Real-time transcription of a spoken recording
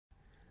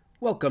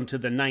Welcome to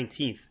the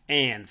 19th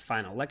and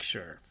final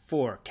lecture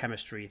for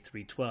Chemistry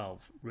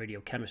 312,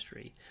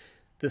 Radiochemistry.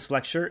 This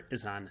lecture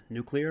is on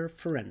nuclear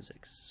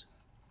forensics.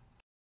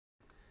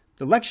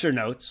 The lecture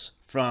notes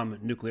from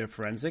nuclear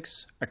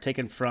forensics are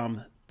taken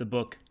from the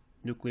book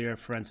Nuclear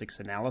Forensics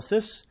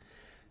Analysis,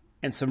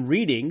 and some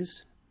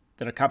readings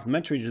that are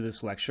complementary to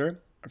this lecture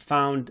are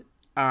found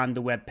on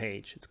the web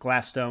page. It's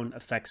Gladstone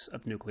Effects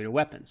of Nuclear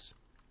Weapons.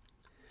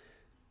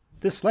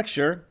 This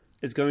lecture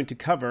is going to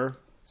cover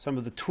some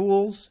of the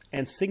tools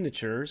and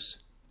signatures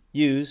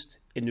used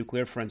in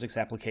nuclear forensics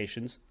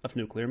applications of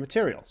nuclear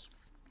materials.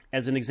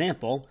 As an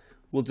example,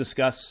 we'll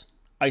discuss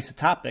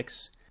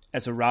isotopics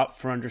as a route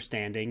for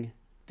understanding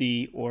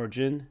the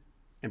origin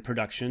and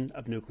production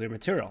of nuclear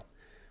material.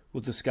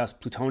 We'll discuss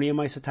plutonium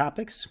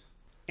isotopics,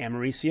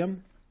 americium,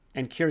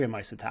 and curium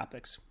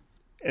isotopics.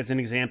 As an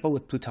example,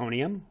 with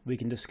plutonium, we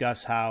can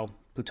discuss how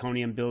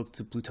plutonium builds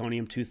to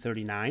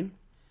plutonium-239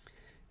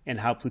 and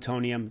how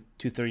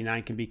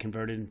plutonium-239 can be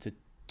converted into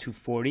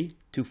 240,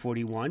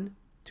 241,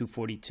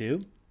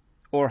 242,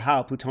 or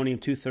how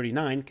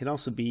plutonium-239 can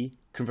also be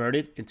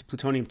converted into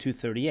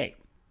plutonium-238.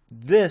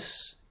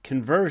 This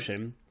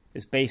conversion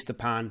is based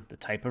upon the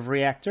type of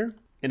reactor,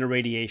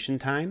 irradiation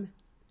time,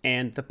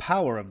 and the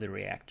power of the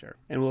reactor.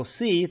 And we'll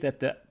see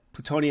that the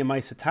plutonium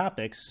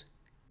isotopics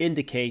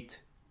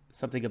indicate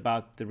something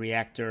about the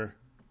reactor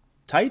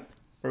type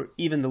or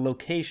even the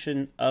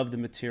location of the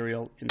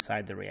material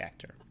inside the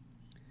reactor.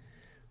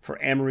 For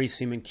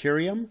americium and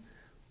curium,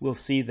 we'll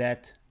see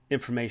that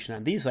information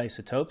on these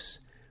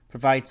isotopes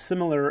provides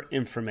similar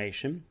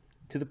information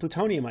to the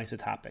plutonium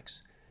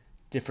isotopics.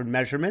 Different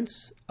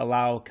measurements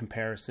allow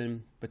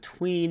comparison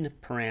between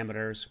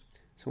parameters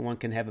so one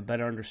can have a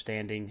better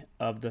understanding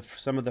of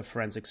some of the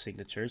forensic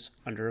signatures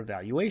under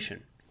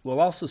evaluation. We'll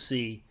also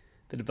see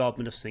the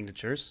development of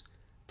signatures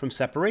from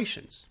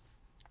separations.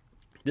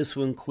 This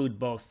will include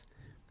both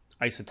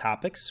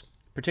isotopics,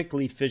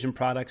 particularly fission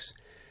products.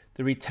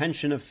 The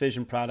retention of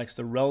fission products,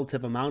 the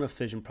relative amount of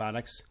fission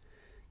products,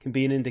 can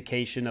be an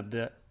indication of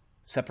the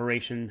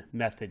separation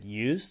method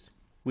used.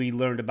 We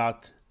learned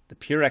about the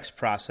Purex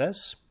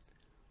process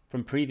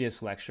from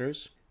previous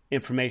lectures.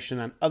 Information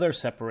on other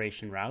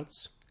separation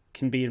routes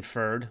can be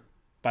inferred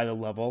by the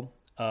level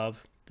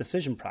of the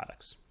fission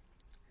products.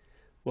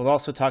 We'll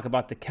also talk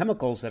about the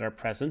chemicals that are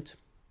present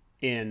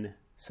in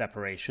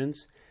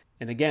separations.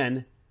 And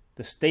again,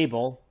 the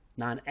stable,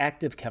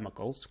 non-active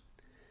chemicals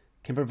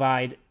can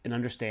provide an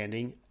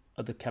understanding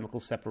of the chemical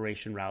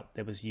separation route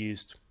that was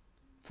used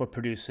for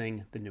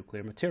producing the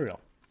nuclear material.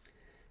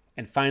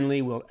 And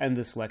finally, we'll end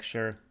this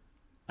lecture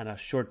on a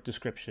short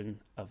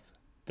description of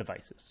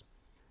devices.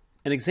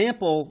 An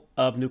example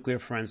of nuclear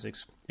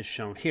forensics is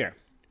shown here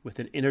with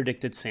an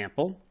interdicted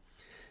sample,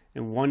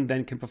 and one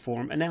then can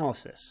perform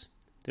analysis.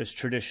 There's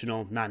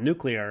traditional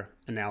non-nuclear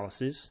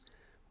analysis,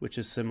 which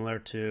is similar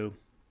to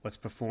what's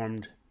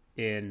performed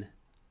in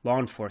law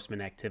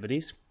enforcement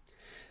activities.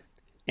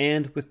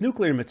 And with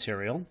nuclear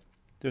material,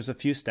 there's a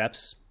few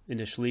steps.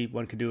 Initially,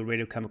 one could do a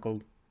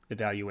radiochemical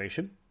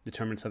evaluation,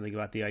 determine something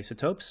about the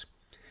isotopes.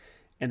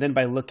 And then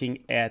by looking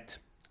at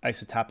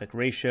isotopic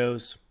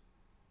ratios,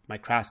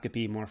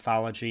 microscopy,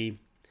 morphology,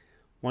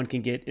 one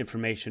can get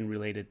information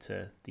related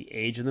to the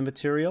age of the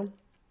material,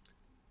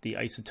 the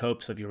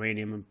isotopes of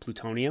uranium and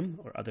plutonium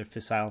or other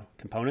fissile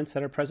components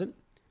that are present,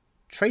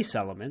 trace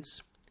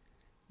elements.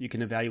 You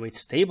can evaluate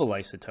stable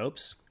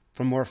isotopes.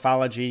 From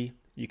morphology,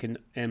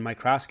 and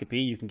microscopy,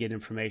 you can get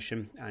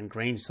information on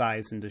grain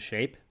size and the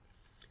shape.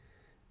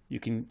 You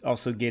can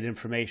also get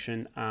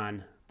information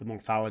on the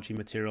morphology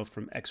material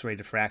from X-ray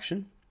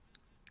diffraction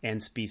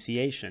and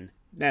speciation.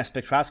 Mass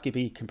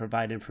spectroscopy can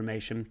provide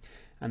information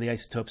on the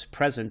isotopes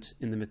present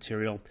in the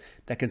material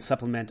that can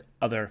supplement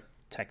other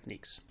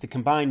techniques. The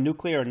combined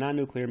nuclear and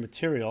non-nuclear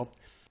material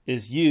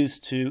is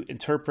used to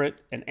interpret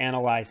and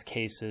analyze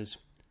cases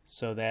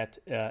so that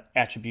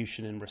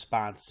attribution and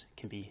response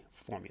can be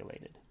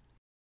formulated.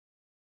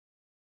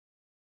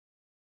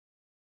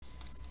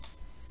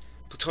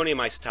 Plutonium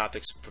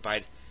isotopics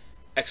provide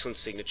excellent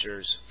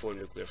signatures for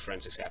nuclear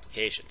forensics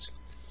applications.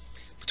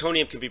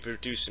 Plutonium can be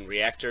produced in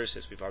reactors,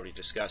 as we've already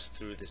discussed,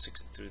 through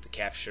the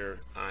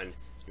capture on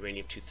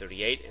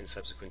uranium-238 and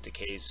subsequent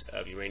decays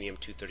of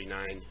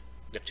uranium-239,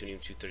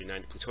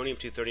 neptunium-239,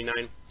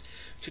 plutonium-239.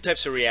 Two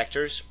types of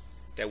reactors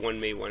that one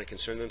may want to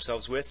concern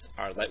themselves with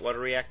are light water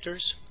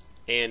reactors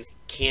and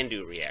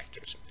CANDU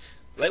reactors.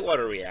 Light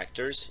water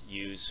reactors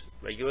use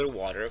regular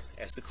water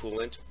as the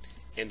coolant,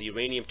 and the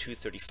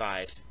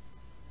uranium-235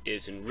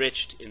 is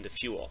enriched in the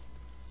fuel.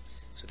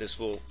 So this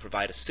will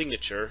provide a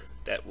signature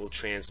that will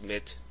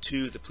transmit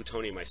to the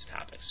plutonium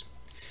isotopics.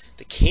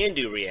 The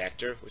CANDU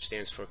reactor, which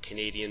stands for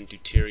Canadian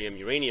Deuterium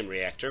Uranium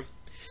Reactor,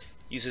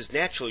 uses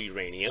natural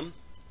uranium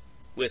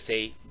with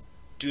a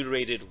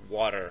deuterated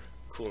water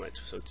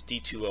coolant. So it's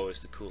D2O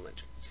as the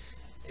coolant.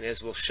 And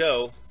as we'll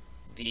show,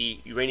 the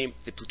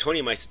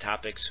plutonium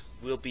isotopics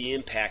will be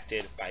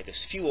impacted by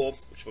this fuel,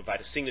 which will provide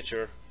a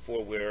signature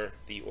for where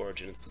the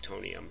origin of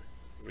plutonium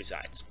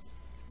resides.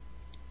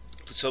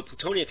 So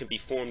plutonium can be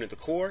formed in the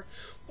core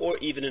or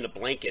even in a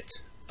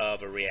blanket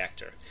of a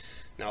reactor.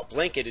 Now, a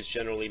blanket is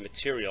generally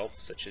material,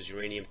 such as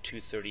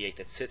uranium-238,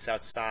 that sits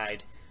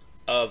outside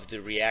of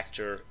the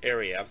reactor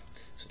area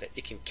so that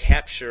it can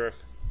capture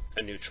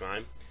a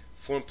neutron,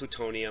 form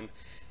plutonium,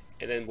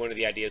 and then one of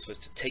the ideas was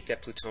to take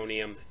that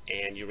plutonium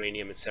and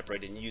uranium and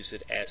separate it and use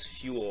it as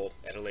fuel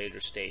at a later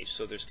stage.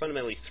 So there's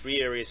fundamentally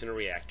three areas in a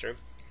reactor,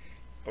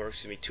 or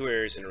excuse me, two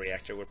areas in a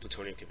reactor where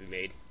plutonium can be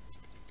made.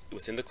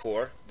 Within the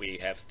core, we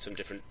have some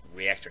different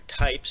reactor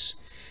types,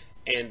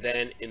 and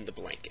then in the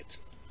blanket.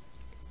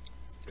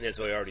 And as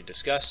we already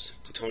discussed,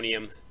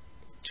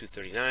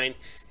 plutonium-239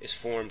 is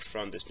formed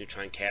from this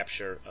neutron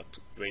capture of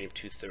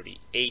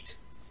uranium-238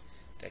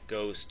 that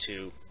goes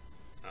to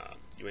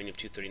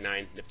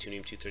uranium-239,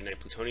 neptunium-239,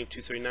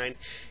 plutonium-239, and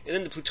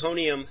then the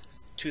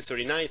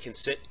plutonium-239 can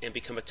sit and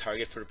become a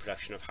target for the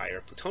production of higher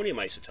plutonium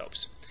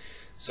isotopes.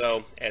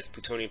 So as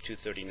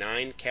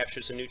plutonium-239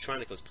 captures a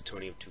neutron, it goes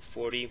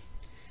plutonium-240.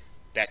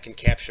 That can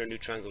capture a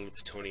neutron, go to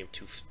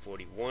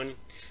plutonium-241.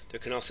 There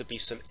can also be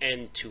some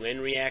N-to-N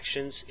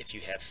reactions if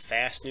you have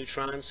fast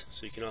neutrons,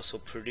 so you can also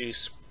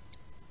produce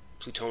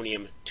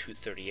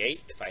plutonium-238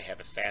 if I have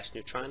a fast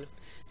neutron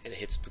and it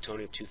hits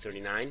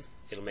plutonium-239.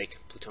 It'll make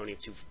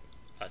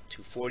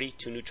plutonium-240,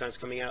 two neutrons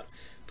coming out,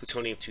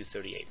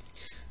 plutonium-238.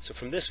 So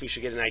from this we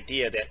should get an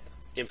idea that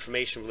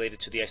information related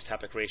to the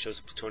isotopic ratios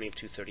of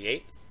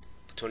plutonium-238,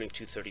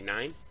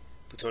 plutonium-239,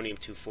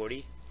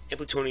 plutonium-240, and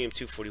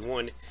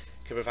plutonium-241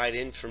 can provide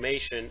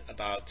information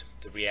about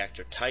the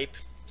reactor type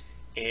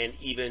and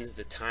even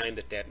the time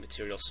that that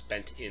material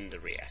spent in the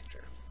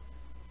reactor.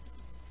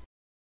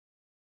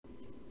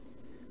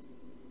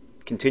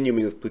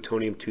 Continuing with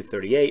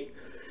plutonium-238,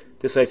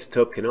 this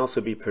isotope can also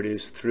be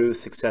produced through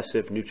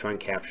successive neutron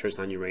captures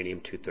on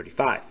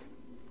uranium-235.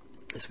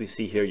 As we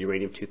see here,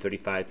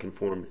 uranium-235 can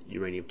form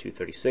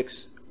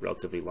uranium-236,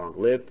 relatively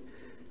long-lived.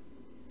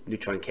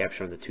 Neutron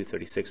capture on the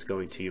 236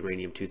 going to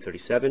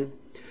uranium-237,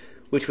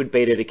 which would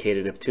beta decay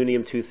to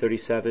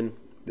neptunium-237.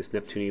 This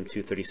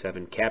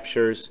neptunium-237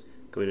 captures,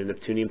 going to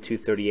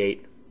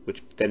neptunium-238,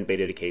 which then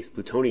beta decays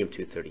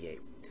plutonium-238.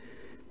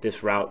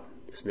 This route,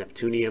 this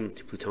neptunium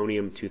to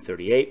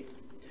plutonium-238,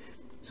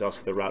 is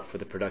also the route for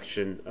the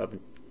production of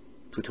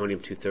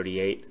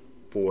plutonium-238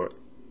 for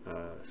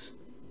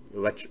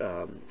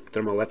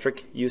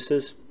thermoelectric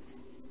uses.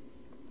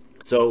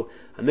 So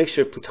a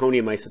mixture of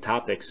plutonium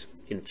isotopics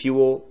in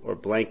fuel or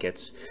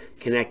blankets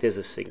can act as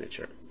a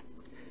signature.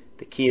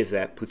 The key is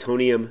that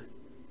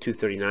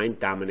plutonium-239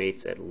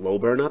 dominates at low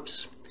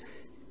burnups,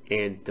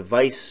 and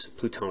device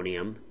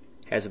plutonium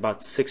has about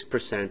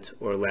 6%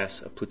 or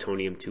less of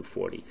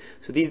plutonium-240.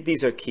 So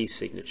these are key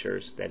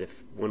signatures that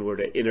if one were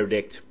to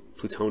interdict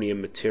plutonium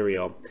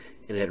material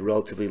and it had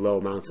relatively low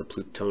amounts of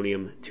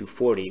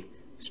plutonium-240,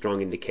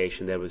 strong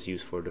indication that it was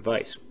used for a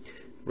device.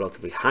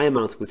 Relatively high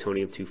amounts of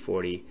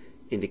plutonium-240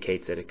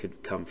 indicates that it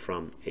could come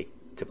from a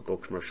typical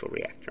commercial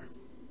reactor.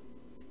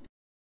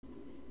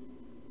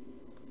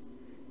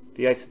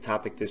 The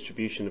isotopic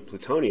distribution of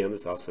plutonium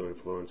is also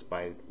influenced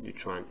by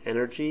neutron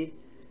energy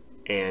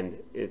and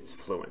its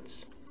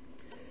fluence.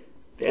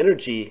 The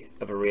energy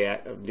of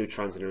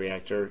neutrons in a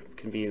reactor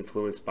can be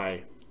influenced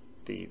by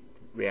the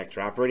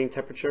reactor operating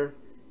temperature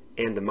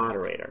and the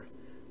moderator.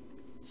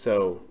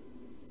 So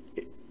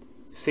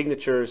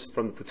signatures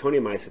from the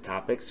plutonium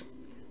isotopics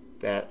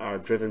that are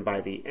driven by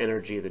the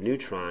energy of the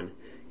neutron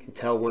can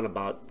tell one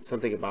about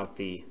something about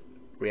the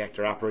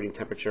reactor operating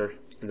temperature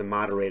and the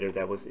moderator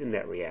that was in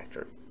that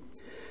reactor.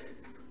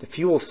 The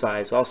fuel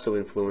size also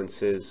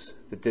influences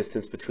the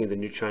distance between the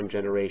neutron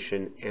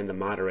generation and the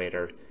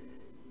moderator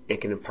and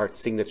can impart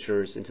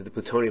signatures into the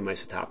plutonium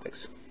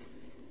isotopics.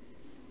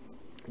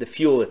 The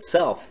fuel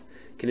itself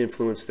can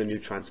influence the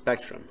neutron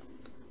spectrum.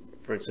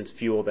 For instance,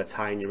 fuel that's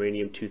high in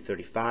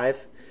uranium-235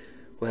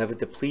 will have a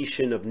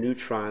depletion of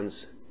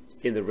neutrons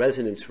in the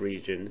resonance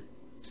region,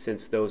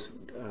 since those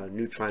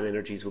neutron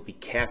energies will be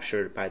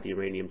captured by the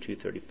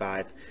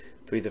uranium-235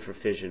 either for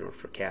fission or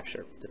for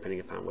capture, depending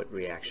upon what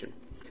reaction.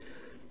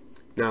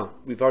 Now,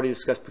 we've already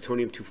discussed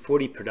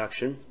plutonium-240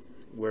 production,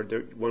 where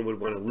one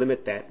would want to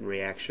limit that in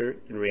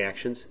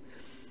reactions,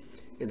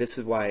 and this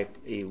is why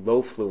a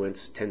low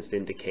fluence tends to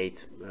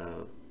indicate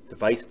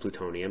device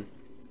plutonium,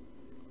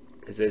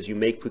 because as you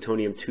make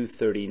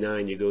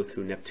plutonium-239, you go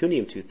through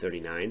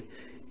neptunium-239.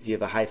 If you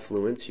have a high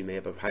fluence, you may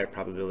have a higher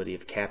probability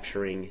of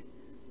capturing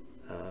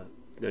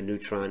the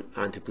neutron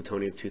onto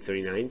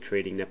plutonium-239,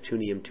 creating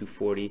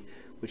neptunium-240,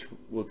 which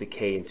will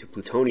decay into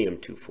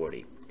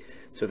plutonium-240.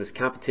 So this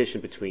competition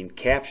between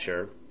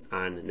capture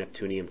on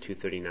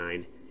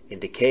neptunium-239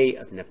 and decay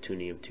of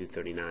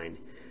neptunium-239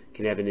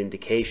 can have an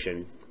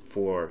indication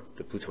for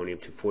the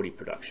plutonium-240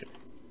 production.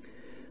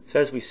 So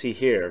as we see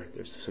here,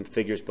 there's some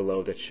figures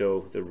below that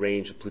show the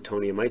range of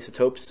plutonium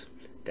isotopes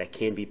that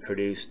can be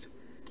produced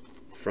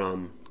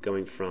from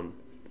going from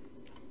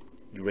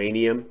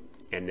uranium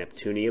and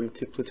neptunium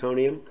to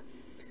plutonium.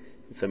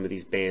 And some of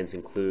these bands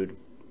include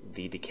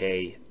the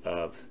decay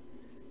of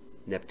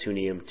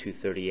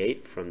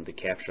neptunium-238 from the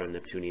capture on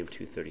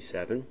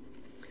neptunium-237,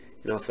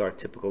 and also our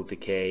typical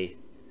decay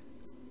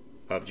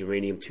of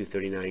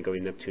uranium-239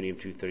 going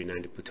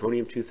neptunium-239 to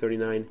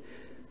plutonium-239,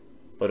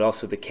 but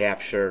also the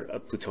capture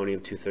of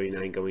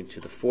plutonium-239 going to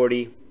the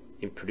 40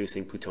 and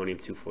producing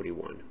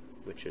plutonium-241,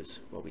 which is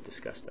what we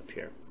discussed up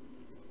here.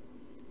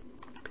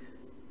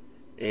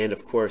 And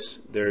of course,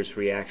 there's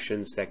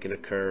reactions that can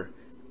occur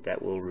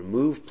that will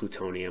remove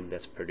plutonium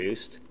that's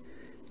produced,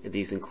 and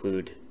these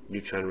include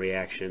neutron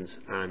reactions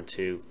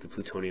onto the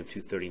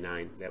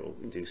plutonium-239 that will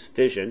induce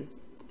fission,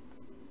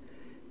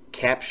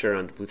 capture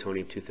onto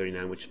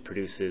plutonium-239, which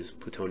produces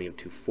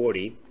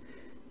plutonium-240,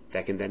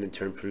 that can then in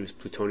turn produce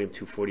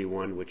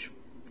plutonium-241, which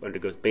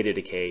undergoes beta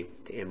decay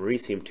to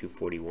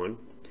americium-241.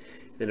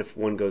 Then if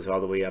one goes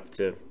all the way up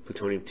to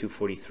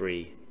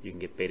plutonium-243, you can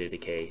get beta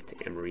decay to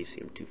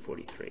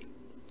americium-243.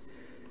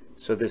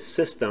 So this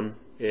system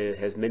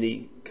has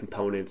many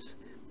components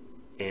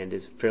and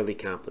is fairly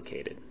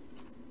complicated.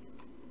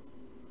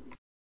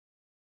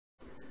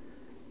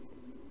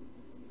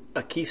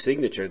 A key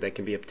signature that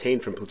can be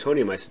obtained from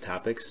plutonium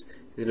isotopics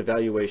is an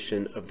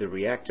evaluation of the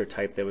reactor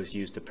type that was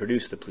used to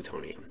produce the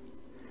plutonium.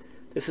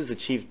 This is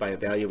achieved by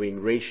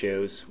evaluating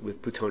ratios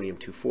with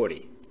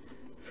plutonium-240.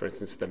 For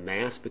instance, the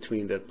mass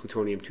between the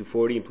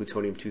plutonium-240 and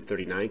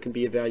plutonium-239 can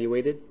be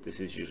evaluated. This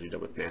is usually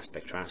done with mass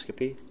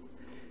spectroscopy.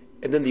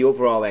 And then the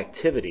overall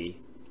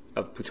activity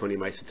of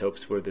plutonium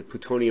isotopes, where the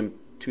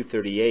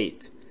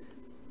plutonium-238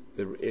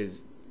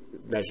 is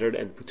measured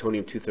and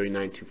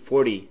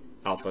plutonium-239-240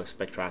 alpha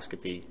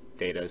spectroscopy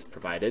data is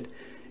provided,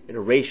 and a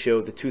ratio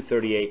of the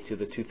 238 to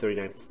the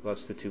 239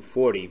 plus the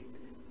 240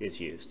 is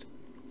used.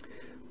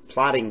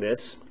 Plotting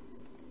this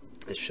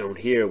is shown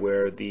here,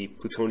 where the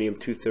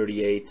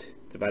plutonium-238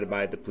 divided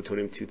by the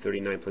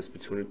plutonium-239 plus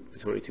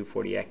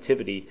plutonium-240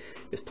 activity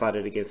is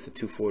plotted against the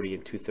 240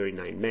 and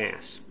 239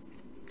 mass.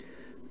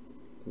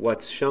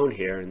 What's shown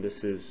here, and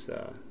this is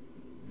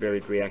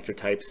varied reactor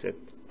types at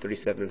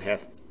 37.5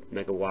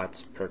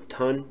 megawatts per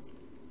ton,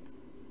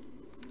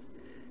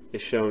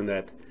 is shown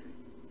that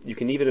you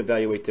can even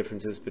evaluate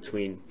differences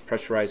between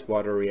pressurized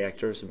water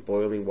reactors and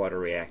boiling water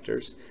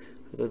reactors,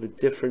 although the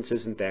difference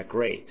isn't that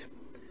great.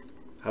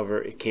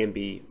 However, it can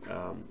be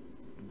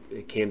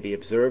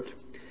observed.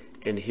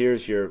 And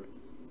here's your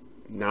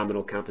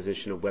nominal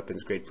composition of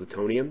weapons-grade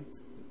plutonium.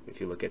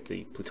 If you look at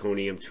the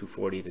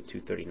plutonium-240 to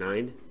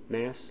 239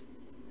 mass,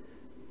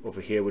 over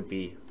here would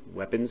be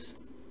weapons.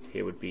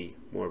 Here would be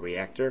more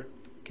reactor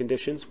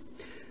conditions.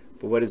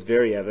 But what is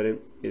very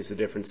evident is the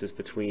differences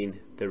between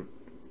the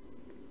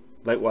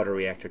light water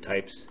reactor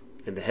types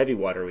and the heavy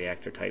water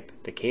reactor type,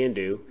 the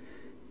CANDU,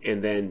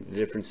 and then the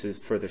differences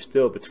further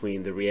still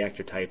between the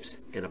reactor types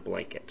and a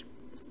blanket.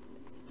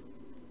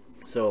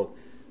 So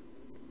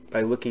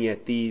by looking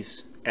at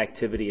these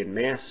activity and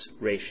mass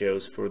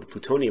ratios for the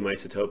plutonium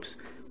isotopes,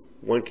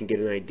 one can get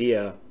an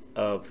idea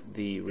of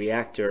the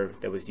reactor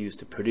that was used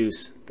to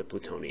produce the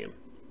plutonium.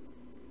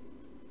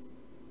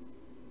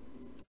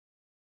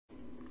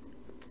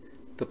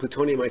 The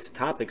plutonium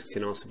isotopics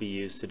can also be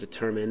used to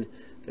determine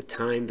the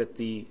time that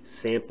the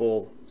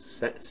sample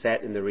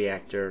sat in the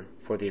reactor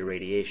for the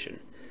irradiation.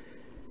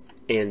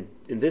 And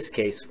in this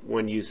case,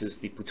 one uses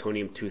the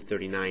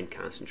plutonium-239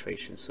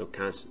 concentration. So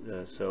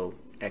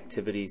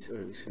activities,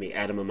 or excuse me,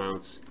 atom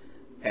amounts,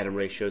 atom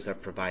ratios are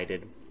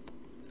provided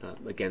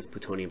against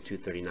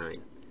plutonium-239.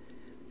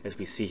 As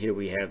we see here,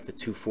 we have the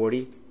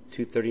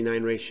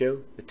 240-239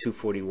 ratio, the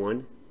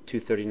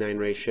 241-239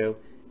 ratio,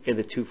 and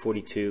the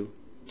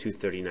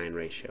 242-239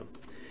 ratio.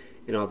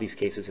 In all these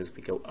cases, as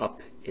we go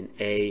up in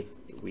A,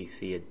 we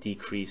see a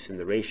decrease in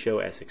the ratio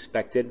as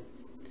expected.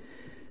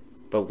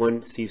 But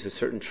one sees a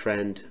certain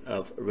trend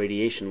of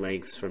radiation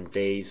lengths from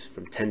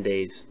 10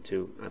 days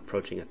to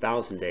approaching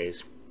 1,000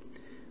 days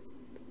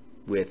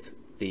with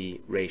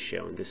the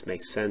ratio. And this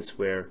makes sense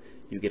where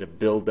you get a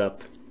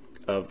buildup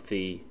of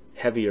the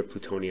heavier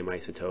plutonium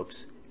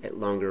isotopes at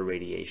longer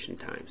radiation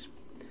times.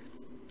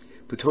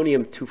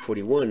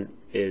 Plutonium-241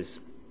 is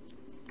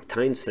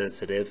time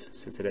sensitive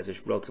since it has a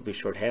relatively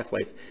short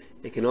half-life.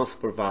 It can also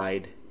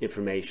provide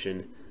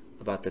information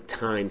about the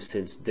time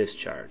since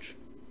discharge.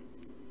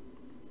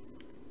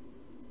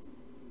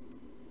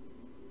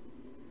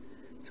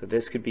 So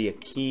this could be a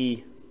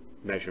key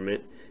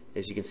measurement.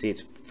 As you can see,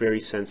 it's very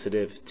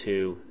sensitive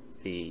to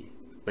the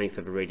length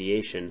of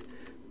irradiation,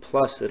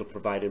 plus it'll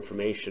provide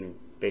information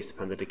based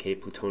upon the decay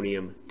of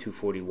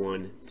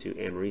plutonium-241 to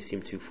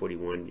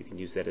americium-241. You can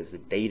use that as a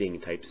dating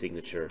type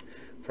signature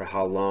for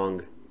how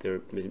long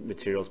the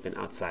material's been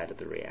outside of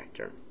the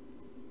reactor.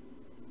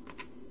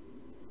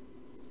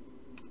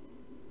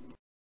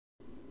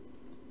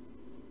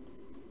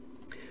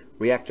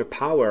 Reactor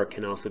power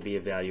can also be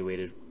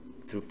evaluated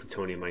through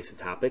plutonium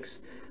isotopics.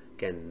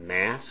 Again,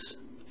 mass,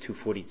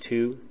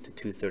 242 to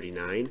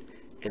 239,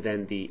 and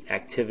then the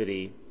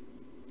activity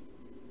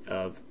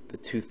of the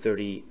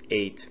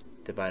 238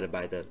 divided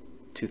by the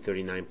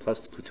 239 plus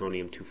the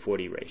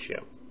plutonium-240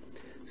 ratio.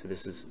 So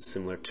this is a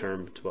similar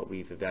term to what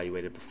we've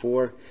evaluated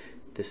before.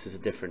 This is a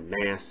different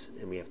mass,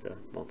 and we have to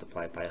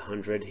multiply it by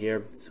 100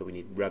 here, so we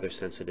need rather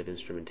sensitive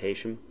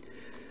instrumentation.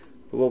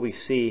 But what we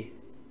see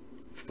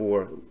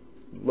for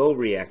low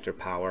reactor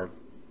power,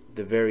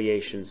 the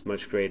variation's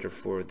much greater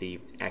for the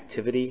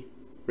activity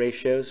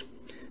ratios,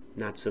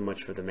 not so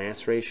much for the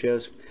mass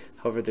ratios.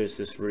 However, there's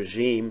this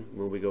regime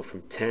where we go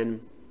from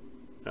 10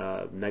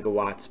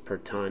 megawatts per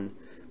ton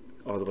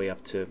all the way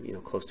up to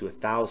close to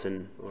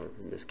 1,000, or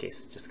in this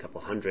case just a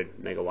couple hundred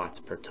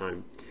megawatts per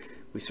ton.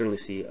 We certainly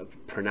see a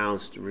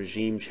pronounced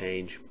regime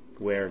change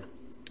where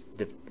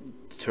the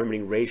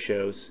determining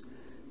ratios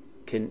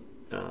can,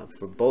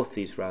 for both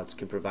these routes,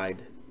 can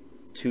provide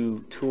two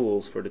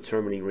tools for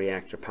determining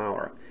reactor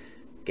power.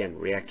 Again,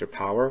 reactor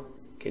power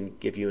can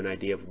give you an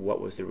idea of what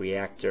was the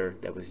reactor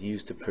that was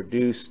used to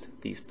produce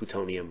these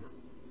plutonium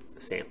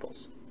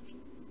samples.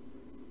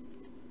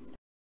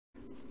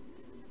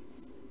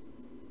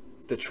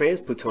 The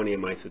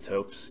transplutonium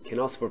isotopes can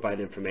also provide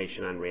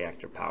information on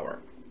reactor power.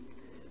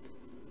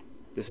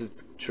 This is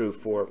true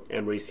for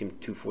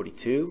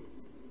americium-242,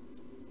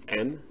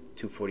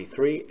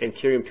 M-243, and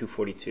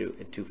curium-242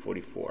 and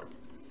 244.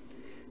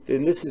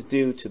 Then this is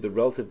due to the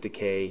relative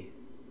decay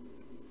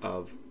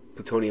of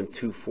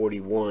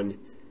plutonium-241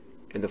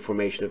 and the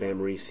formation of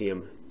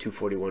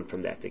americium-241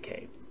 from that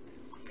decay.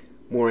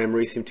 More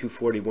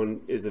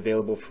americium-241 is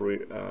available for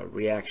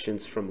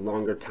reactions from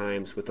longer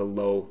times with a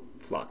low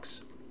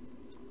flux.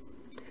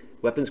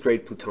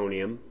 Weapons-grade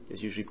plutonium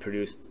is usually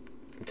produced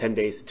from 10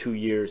 days to 2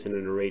 years in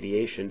an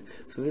irradiation,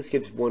 so this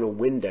gives one a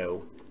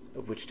window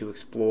of which to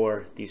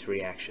explore these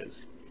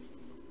reactions.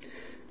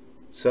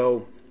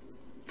 So,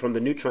 from the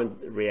neutron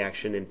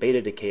reaction and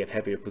beta decay of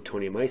heavier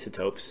plutonium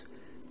isotopes,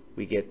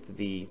 we get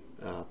the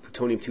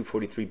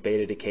plutonium-243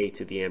 beta decay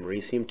to the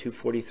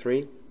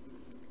americium-243,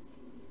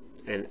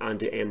 and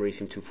onto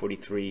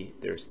americium-243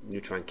 there's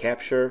neutron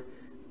capture,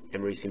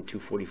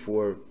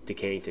 americium-244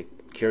 decaying to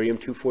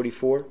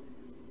curium-244.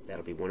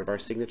 That'll be one of our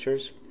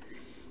signatures.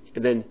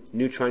 And then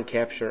neutron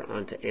capture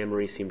onto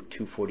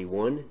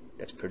americium-241.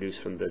 That's produced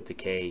from the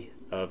decay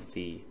of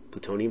the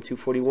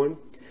plutonium-241.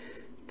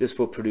 This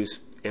will produce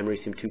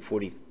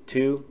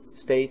americium-242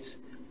 states,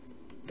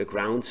 the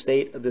ground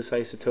state of this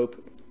isotope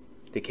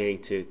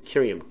decaying to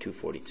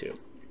curium-242.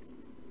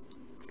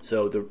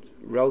 So the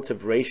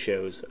relative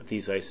ratios of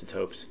these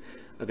isotopes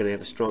are going to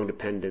have a strong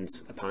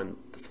dependence upon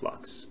the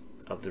flux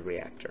of the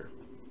reactor.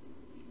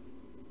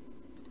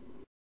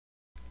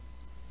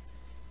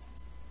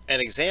 An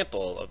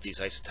example of these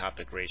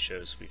isotopic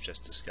ratios we've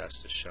just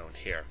discussed is shown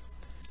here.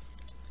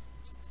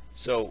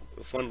 So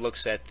if one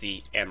looks at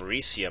the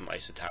americium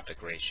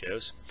isotopic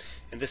ratios,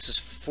 and this is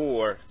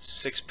for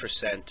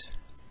 6%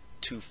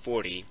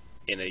 240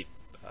 in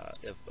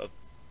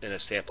a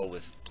sample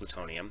with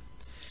plutonium,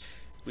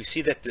 we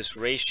see that this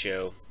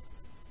ratio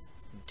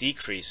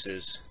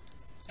decreases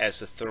as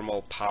the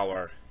thermal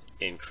power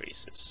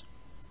increases.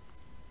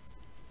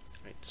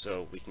 Right,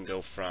 so we can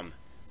go from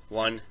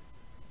 1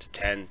 to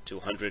 10 to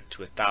 100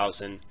 to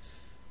 1,000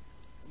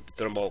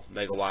 thermal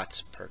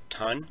megawatts per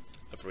ton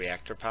of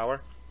reactor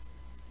power.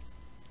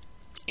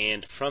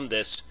 And from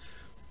this,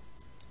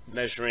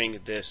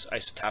 measuring this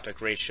isotopic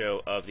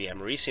ratio of the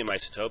americium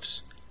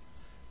isotopes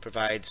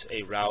provides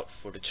a route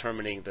for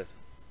determining the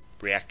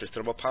reactor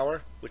thermal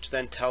power, which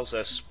then tells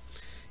us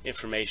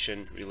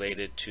information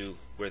related to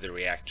where the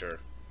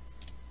reactor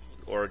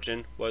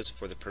origin was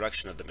for the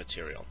production of the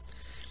material.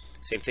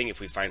 Same thing if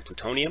we find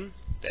plutonium,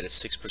 that is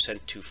 6%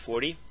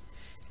 240,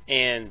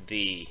 and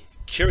the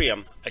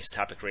curium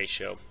isotopic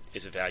ratio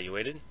is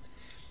evaluated.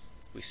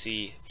 We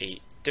see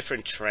a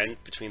different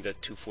trend between the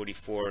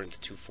 244 and the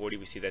 240.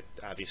 We see that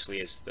obviously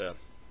as the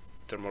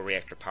thermal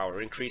reactor power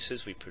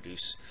increases, we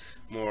produce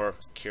more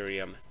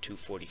curium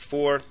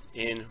 244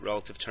 in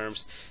relative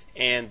terms,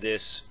 and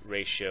this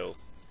ratio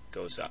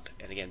goes up.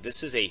 And again,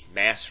 this is a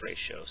mass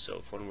ratio, so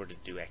if one were to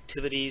do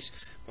activities,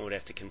 one would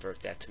have to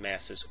convert that to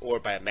masses, or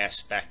by a mass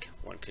spec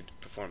one could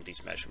perform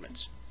these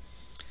measurements.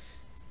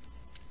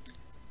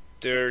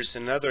 There's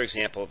another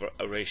example of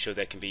a ratio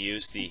that can be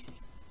used, the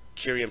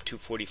curium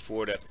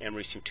 244 to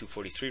americium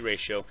 243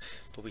 ratio,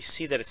 but we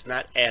see that it's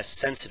not as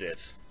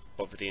sensitive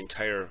over the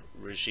entire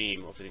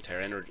regime, over the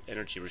entire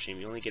energy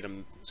regime. You only get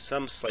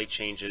some slight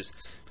changes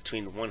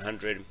between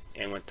 100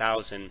 and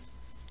 1,000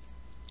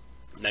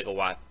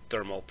 megawatt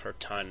thermal per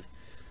ton,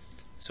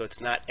 so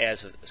it's not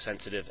as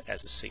sensitive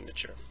as a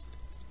signature.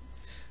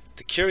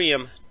 The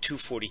curium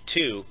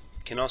 242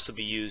 can also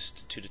be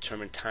used to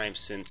determine time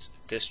since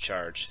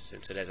discharge,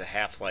 since it has a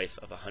half-life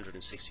of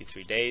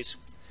 163 days.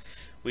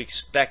 We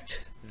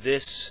expect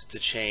this to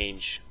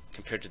change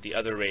compared to the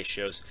other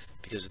ratios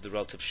because of the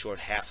relative short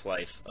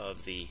half-life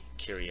of the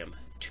curium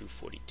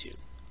 242.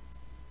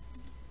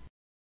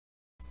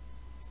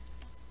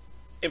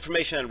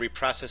 Information on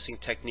reprocessing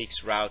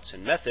techniques, routes,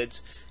 and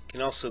methods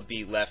can also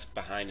be left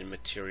behind in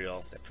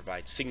material that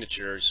provides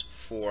signatures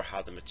for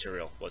how the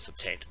material was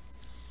obtained.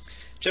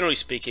 Generally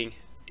speaking,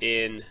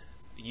 in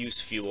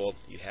used fuel,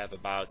 you have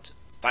about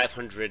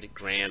 500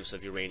 grams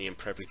of uranium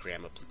per every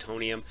gram of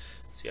plutonium,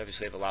 so you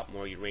obviously have a lot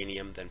more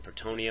uranium than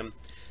plutonium.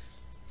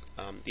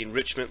 The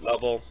enrichment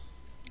level,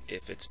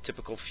 if it's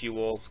typical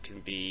fuel,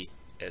 can be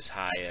as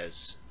high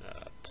as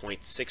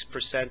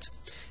 0.6%,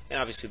 and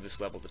obviously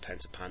this level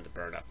depends upon the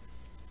burnup.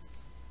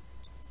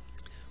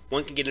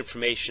 one can get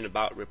information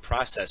about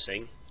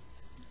reprocessing,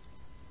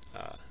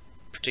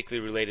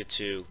 particularly related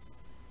to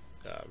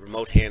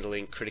remote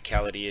handling,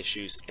 criticality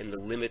issues, and the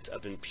limit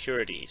of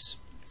impurities.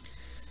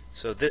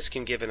 So this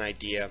can give an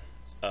idea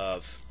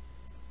of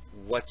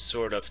what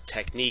sort of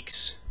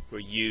techniques were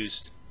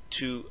used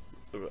to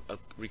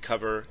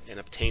recover and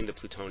obtain the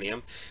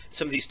plutonium.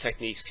 Some of these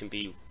techniques can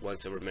be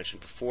ones that were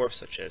mentioned before,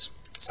 such as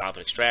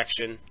solvent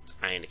extraction,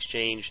 ion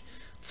exchange,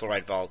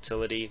 fluoride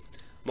volatility,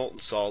 molten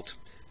salt,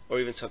 or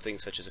even something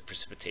such as a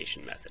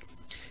precipitation method.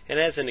 And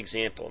as an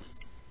example,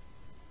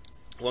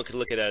 one could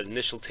look at an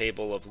initial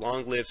table of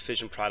long-lived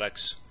fission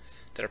products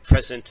that are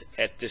present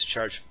at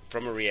discharge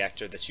from a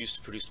reactor that's used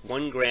to produce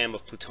 1 gram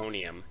of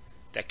plutonium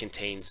that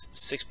contains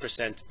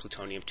 6%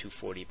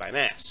 plutonium-240 by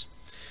mass.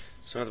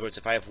 So in other words,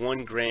 if I have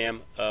 1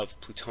 gram of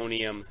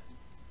plutonium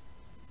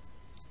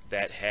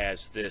that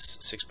has this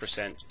 6%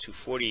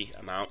 240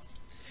 amount,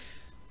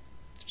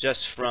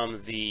 just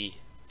from the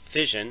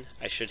fission,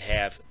 I should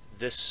have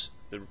this,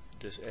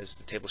 as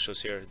the table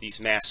shows here, these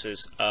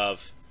masses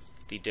of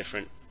the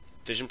different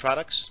fission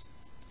products.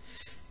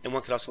 And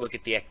one could also look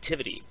at the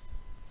activity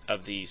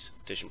of these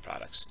fission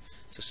products.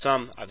 So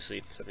some,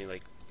 obviously, something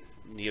like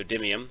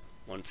neodymium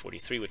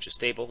 143, which is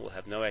stable, will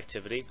have no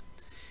activity,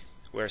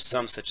 whereas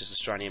some, such as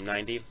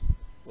strontium-90,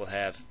 will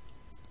have,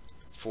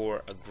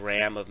 for a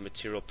gram of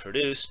material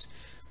produced,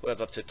 will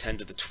have up to 10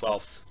 to the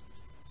 12th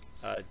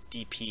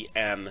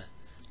dpm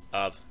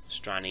of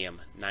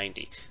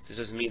strontium-90. This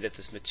doesn't mean that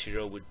this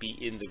material would be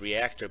in the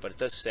reactor, but it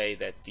does say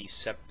that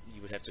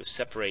you would have to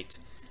separate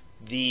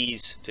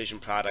these fission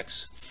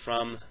products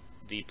from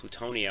the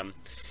plutonium.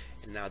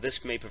 And now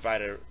this may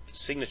provide a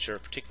signature,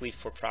 particularly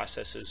for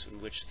processes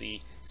in which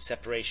the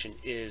separation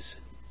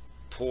is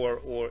poor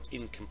or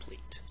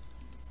incomplete.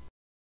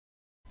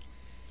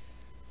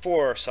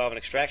 For solvent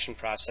extraction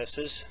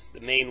processes, the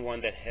main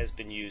one that has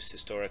been used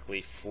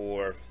historically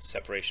for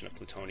separation of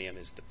plutonium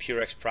is the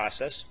Purex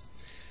process.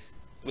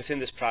 Within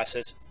this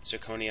process,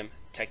 zirconium,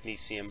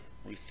 technetium,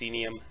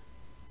 ruthenium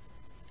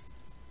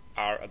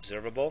are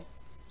observable.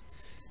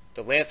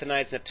 The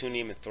lanthanides,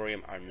 neptunium, and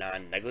thorium are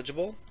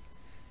non-negligible,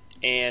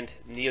 and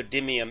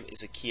neodymium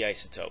is a key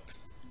isotope.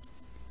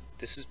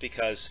 This is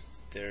because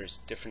there's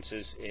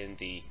differences in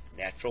the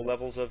natural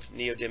levels of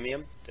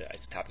neodymium, the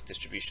isotopic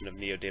distribution of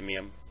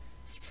neodymium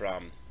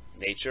from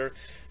nature,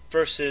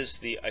 versus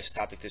the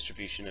isotopic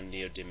distribution of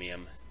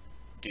neodymium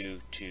due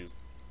to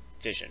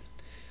fission.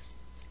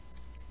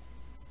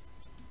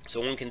 So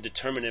one can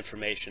determine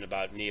information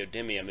about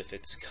neodymium if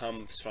it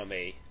comes from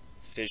a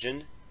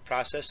fission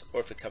process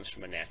or if it comes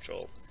from a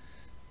natural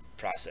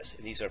process.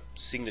 And these are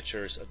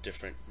signatures of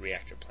different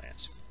reactor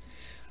plants.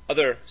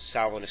 Other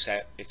solvent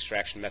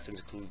extraction methods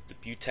include the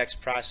Butex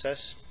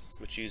process,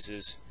 which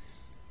uses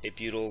a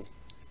butyl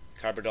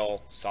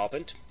carbidol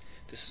solvent.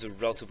 This is a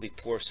relatively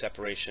poor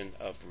separation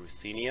of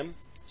ruthenium.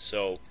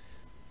 So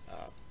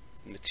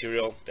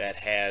material that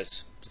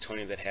has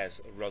plutonium that has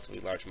a relatively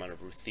large amount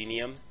of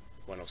ruthenium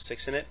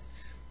 106 in it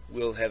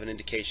will have an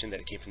indication that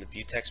it came from the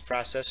Butex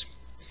process,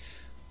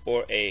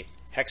 or a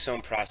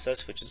hexone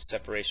process, which is a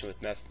separation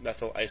with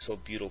methyl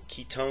isobutyl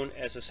ketone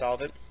as a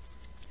solvent.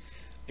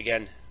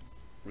 Again,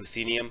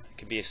 ruthenium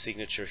can be a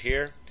signature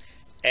here,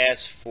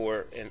 as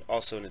for and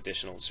also an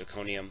additional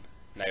zirconium,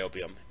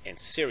 niobium, and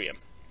cerium.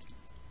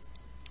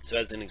 So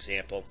as an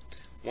example,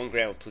 1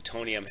 gram of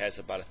plutonium has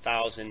about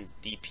 1,000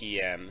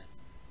 dpm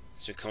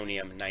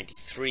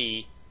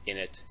zirconium-93 in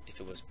it if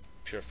it was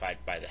purified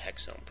by the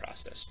hexone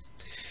process.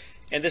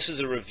 And this is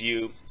a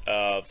review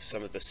of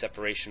some of the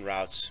separation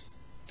routes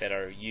that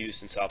are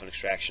used in solvent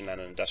extraction on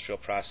an industrial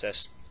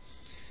process,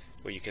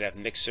 where you can have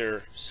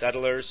mixer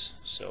settlers,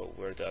 so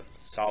where the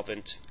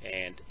solvent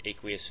and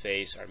aqueous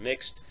phase are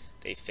mixed,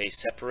 they phase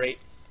separate,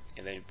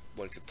 and then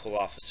one could pull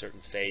off a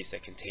certain phase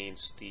that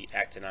contains the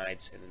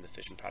actinides, and then the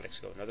fission products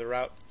go another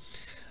route.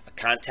 A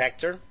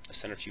contactor, a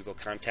centrifugal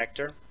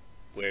contactor,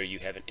 where you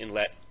have an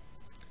inlet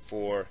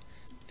for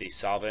the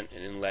solvent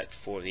and inlet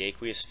for the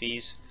aqueous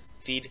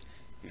feed.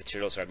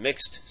 Materials are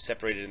mixed,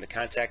 separated in the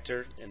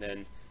contactor, and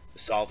then the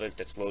solvent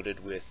that's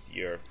loaded with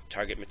your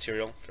target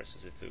material, for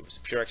instance if it was a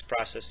Purex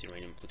process, the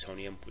uranium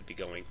plutonium would be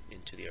going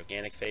into the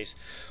organic phase.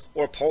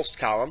 Or pulsed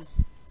column,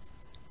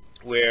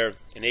 where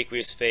an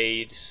aqueous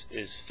phase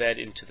is fed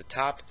into the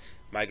top,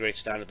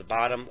 migrates down to the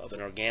bottom of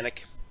an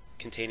organic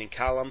containing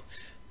column.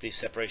 The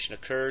separation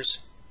occurs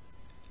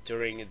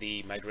during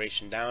the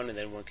migration down, and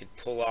then one could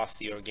pull off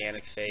the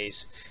organic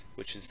phase,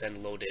 which is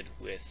then loaded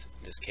with,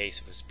 in this case,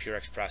 if it was a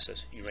Purex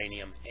process,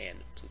 uranium and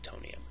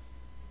plutonium.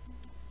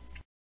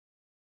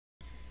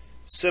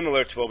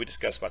 Similar to what we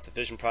discussed about the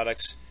fission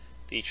products,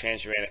 the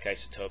transuranic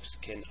isotopes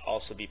can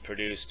also be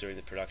produced during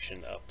the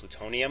production of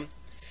plutonium,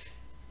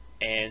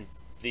 and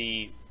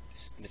the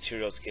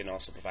materials can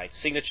also provide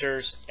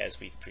signatures, as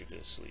we've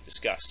previously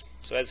discussed.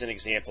 So as an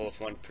example, if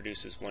one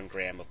produces 1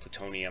 gram of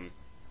plutonium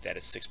that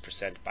is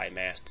 6% by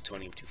mass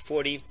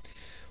plutonium-240,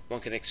 one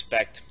can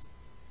expect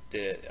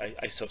the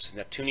isotopes of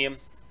neptunium,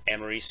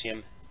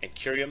 americium, and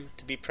curium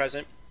to be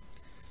present.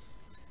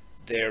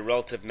 Their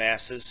relative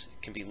masses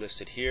can be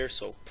listed here.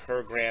 So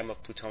per gram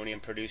of plutonium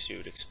produced, you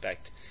would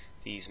expect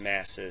these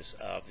masses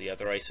of the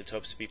other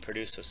isotopes to be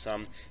produced. So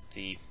some,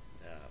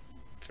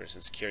 for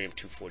instance,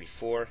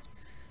 curium-244, we're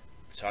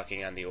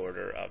talking on the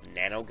order of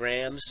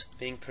nanograms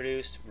being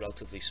produced,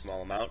 relatively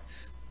small amount.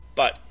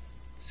 But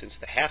since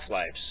the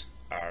half-lives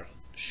are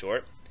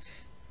short,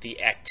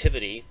 the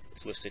activity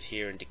is listed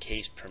here in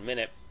decays per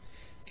minute,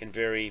 can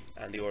vary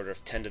on the order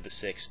of 10 to the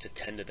 6th to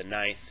 10 to the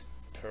 9th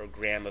per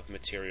gram of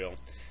material.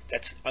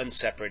 That's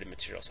unseparated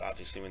material. So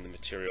obviously when the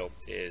material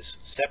is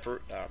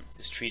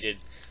treated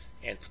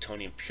and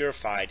plutonium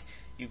purified,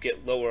 you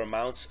get lower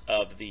amounts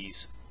of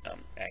these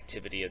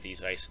activity of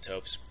these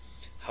isotopes.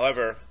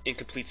 However,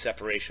 incomplete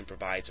separation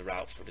provides a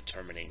route for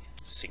determining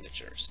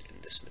signatures in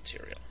this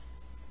material.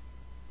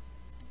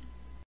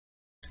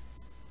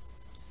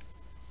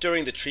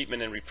 During the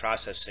treatment and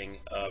reprocessing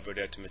of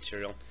radioactive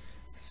material,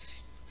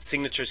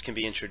 signatures can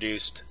be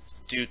introduced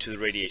due to the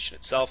radiation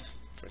itself.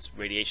 For instance,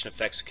 radiation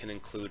effects can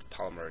include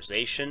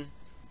polymerization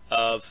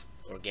of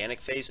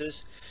organic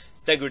phases,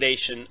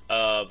 degradation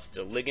of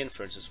the ligand,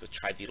 for instance with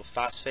tributyl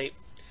phosphate.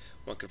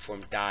 One can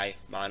form di,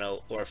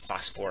 mono, or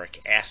phosphoric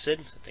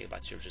acid. So think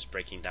about you're just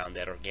breaking down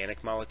that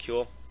organic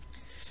molecule.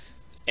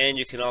 And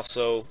you can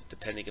also,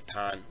 depending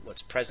upon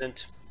what's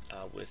present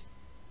with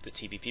the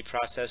TBP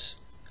process,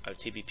 or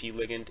TBP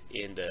ligand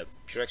in the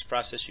Purex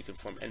process, you can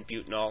form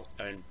N-butanol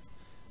and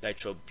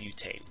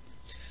nitrobutane.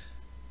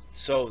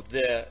 So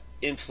the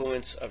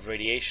influence of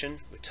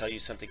radiation would tell you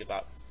something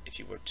about, if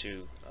you were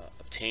to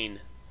obtain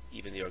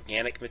even the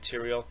organic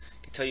material,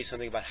 it can tell you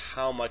something about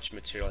how much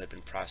material had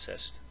been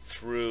processed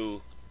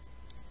through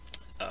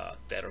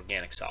that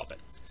organic solvent.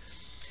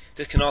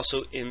 This can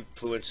also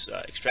influence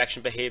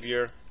extraction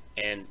behavior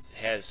and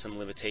has some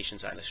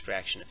limitations on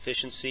extraction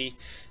efficiency,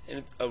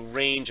 and a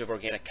range of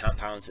organic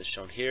compounds as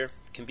shown here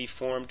can be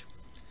formed.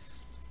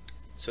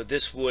 So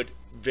this would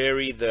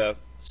vary the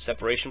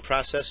separation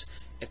process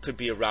and could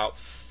be a route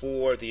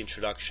for the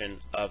introduction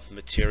of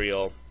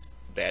material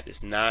that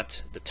is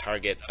not the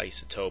target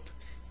isotope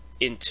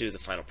into the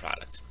final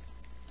product.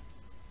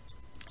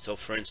 So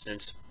for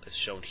instance, as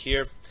shown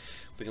here,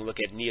 we can look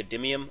at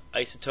neodymium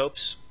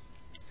isotopes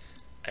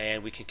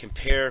and we can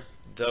compare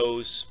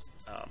those.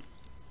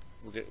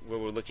 What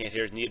we're looking at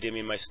here is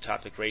neodymium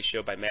isotopic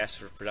ratio by mass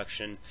for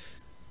production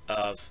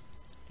of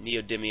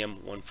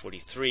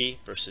neodymium-143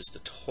 versus the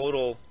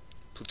total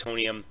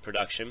plutonium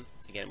production.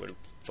 Again, we're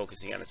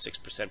focusing on a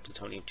 6%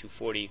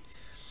 plutonium-240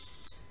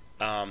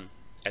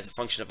 as a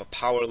function of a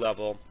power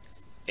level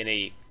in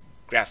a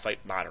graphite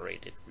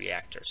moderated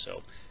reactor.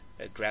 So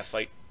a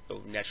graphite,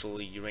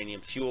 naturally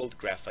uranium fueled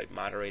graphite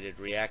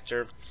moderated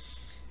reactor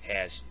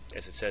has,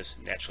 as it says,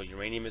 natural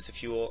uranium as the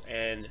fuel,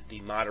 and the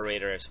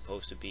moderator, as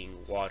opposed to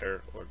being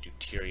water or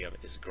deuterium,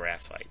 is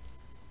graphite.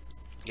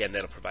 Again,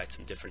 that'll provide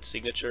some different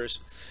signatures.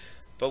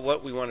 But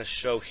what we want to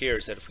show here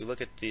is that if we look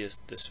at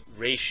this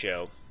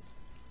ratio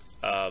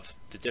of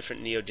the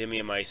different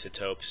neodymium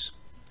isotopes,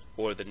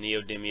 or the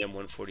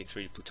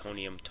neodymium-143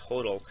 plutonium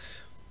total,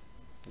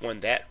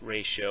 that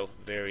ratio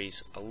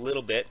varies a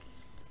little bit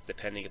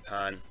depending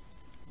upon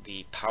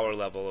the power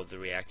level of the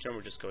reactor, and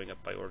we're just going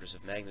up by orders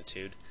of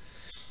magnitude.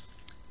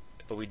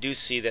 But we do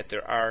see that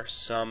there are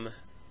some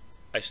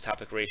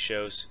isotopic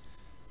ratios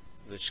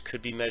which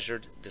could be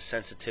measured. The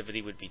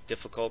sensitivity would be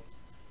difficult.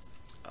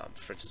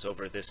 For instance,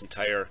 over this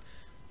entire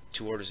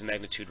 2 orders of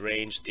magnitude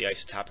range, the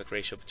isotopic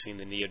ratio between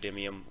the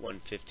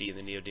neodymium-150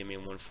 and the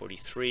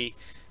neodymium-143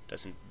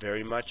 doesn't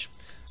vary much.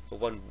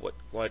 But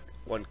what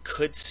one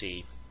could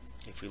see,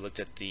 if we looked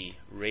at the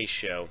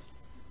ratio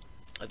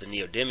of the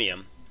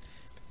neodymium,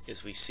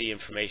 is we see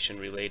information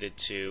related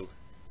to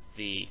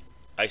the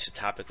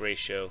isotopic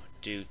ratio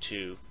due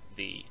to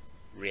the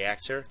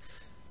reactor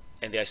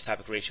and the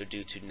isotopic ratio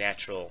due to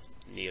natural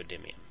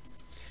neodymium.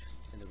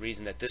 And the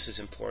reason that this is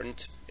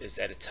important is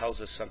that it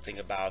tells us something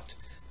about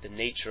the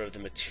nature of the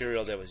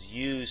material that was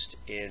used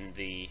in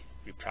the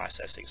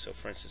reprocessing. So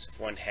for instance, if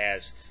one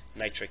has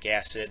nitric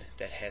acid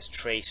that has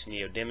trace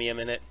neodymium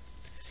in it,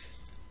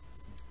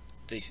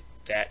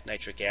 that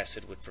nitric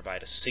acid would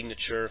provide a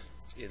signature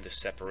in the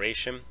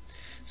separation.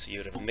 So you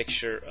would have a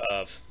mixture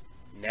of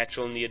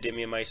natural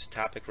neodymium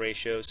isotopic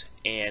ratios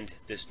and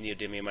this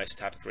neodymium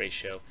isotopic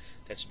ratio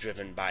that's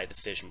driven by the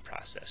fission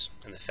process.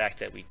 And the fact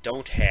that we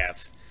don't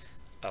have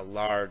a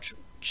large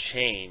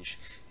change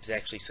is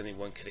actually something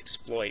one could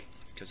exploit,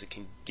 because it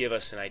can give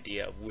us an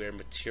idea of where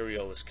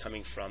material is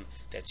coming from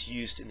that's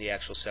used in the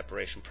actual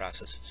separation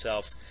process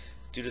itself,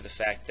 due to the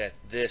fact that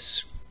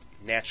this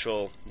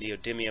natural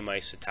neodymium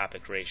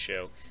isotopic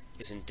ratio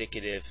is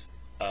indicative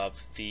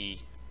of the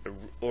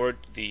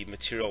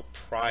material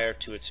prior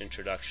to its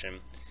introduction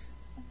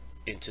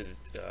into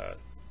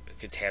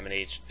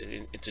contamination,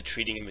 into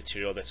treating a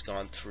material that's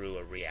gone through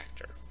a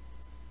reactor.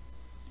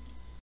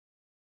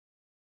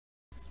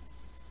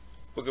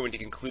 We're going to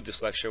conclude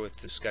this lecture with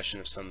a discussion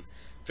of some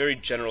very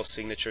general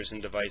signatures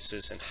and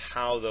devices and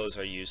how those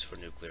are used for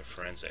nuclear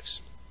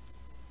forensics.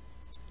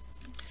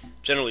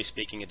 Generally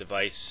speaking, a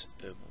device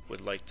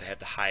would like to have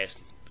the highest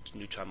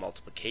neutron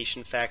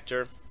multiplication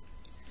factor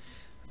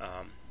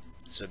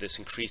So this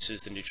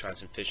increases the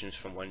neutrons and fissions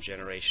from one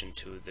generation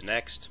to the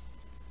next.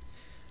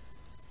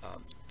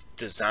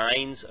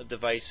 Designs of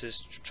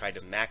devices try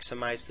to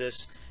maximize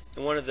this,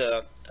 and one of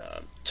the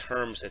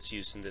terms that's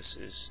used in this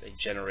is a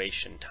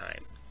generation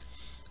time,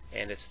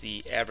 and it's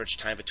the average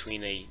time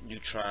between a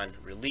neutron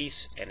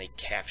release and a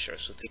capture.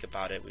 So think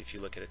about it, if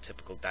you look at a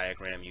typical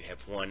diagram, you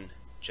have one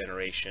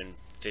generation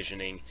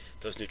fissioning,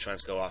 those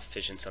neutrons go off,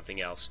 fission something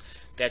else.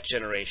 That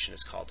generation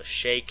is called a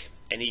shake,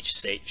 and each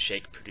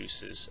shake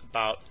produces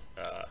about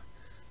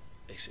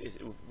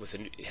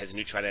has a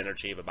neutron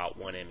energy of about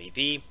 1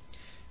 MeV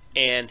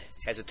and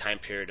has a time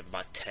period of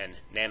about 10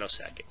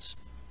 nanoseconds.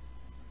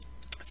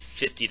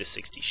 50 to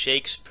 60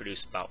 shakes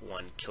produce about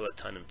 1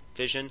 kiloton of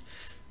fission.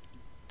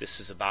 This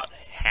is about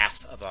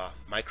half of a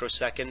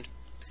microsecond,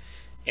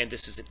 and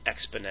this is an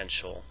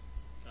exponential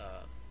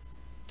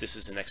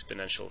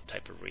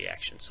type of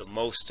reaction. So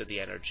most of the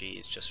energy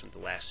is just from the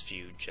last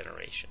few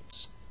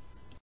generations.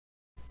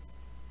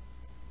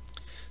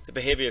 The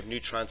behavior of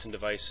neutrons in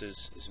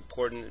devices is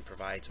important and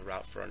provides a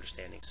route for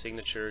understanding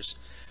signatures.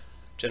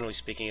 Generally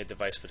speaking, a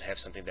device would have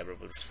something that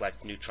would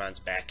reflect neutrons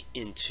back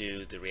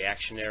into the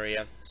reaction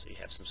area, so you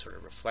have some sort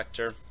of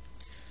reflector.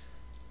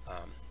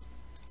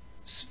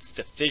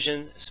 The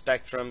fission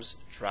spectrums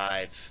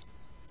drive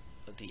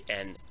the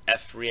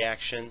NF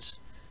reactions.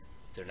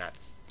 They're not;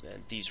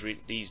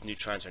 these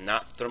neutrons are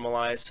not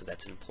thermalized, so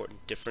that's an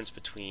important difference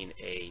between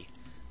a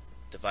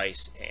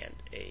device and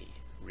a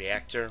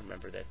reactor.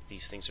 Remember that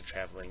these things are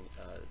traveling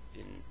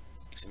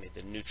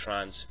the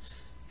neutrons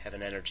have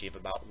an energy of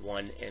about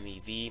 1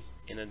 MeV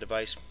in a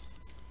device.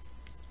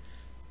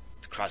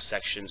 The cross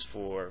sections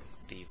for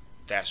the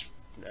fast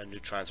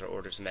neutrons are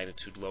orders of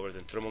magnitude lower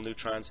than thermal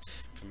neutrons.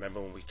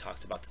 Remember when we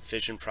talked about the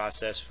fission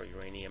process for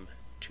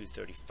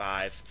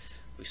uranium-235,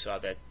 we saw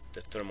that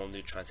the thermal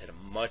neutrons had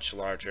a much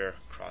larger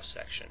cross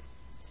section.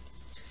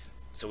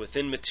 So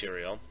within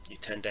material, you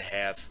tend to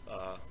have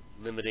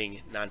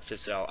limiting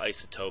non-fissile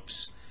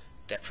isotopes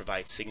that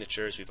provide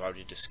signatures. We've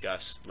already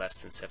discussed less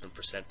than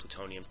 7%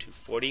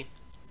 plutonium-240.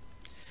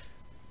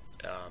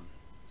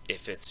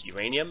 If it's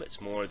uranium,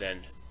 it's more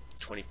than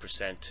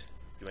 20%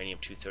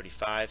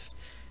 uranium-235,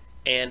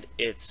 and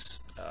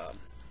it's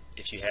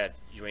if you had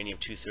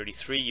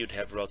uranium-233, you'd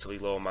have relatively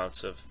low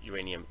amounts of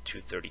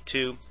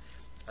uranium-232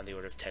 on the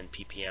order of 10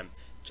 ppm,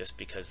 just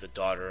because the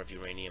daughter of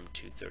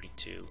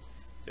uranium-232,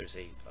 there's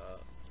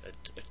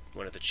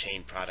one of the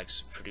chain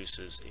products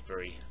produces a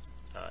very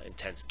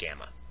intense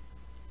gamma.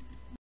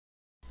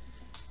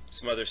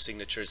 Some other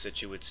signatures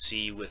that you would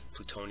see with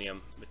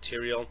plutonium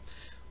material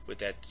would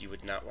that you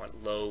would not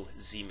want low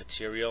Z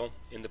material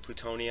in the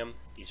plutonium.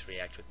 These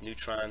react with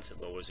neutrons,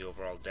 it lowers the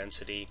overall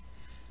density,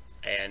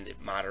 and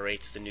it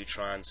moderates the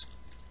neutrons.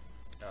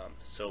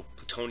 So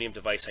plutonium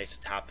device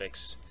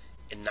isotopics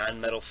in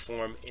non-metal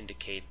form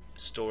indicate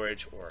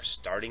storage or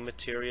starting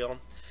material.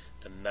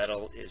 The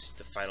metal is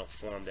the final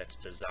form that's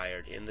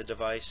desired in the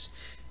device,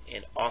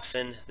 and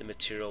often the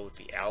material would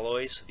be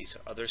alloys. So these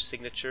are other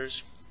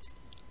signatures.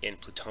 In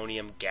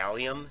plutonium,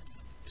 gallium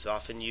is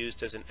often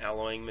used as an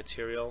alloying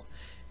material,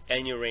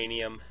 and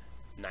uranium,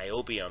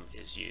 niobium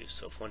is used.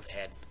 So if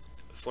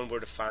one were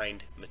to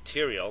find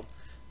material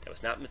that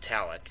was not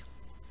metallic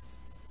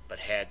but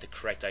had the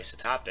correct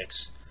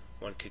isotopics,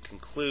 one could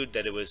conclude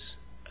that it was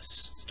a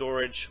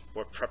storage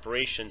or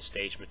preparation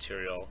stage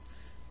material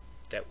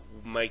that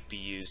might be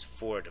used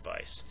for a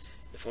device.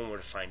 If one were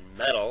to find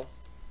metal,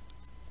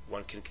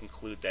 one can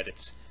conclude that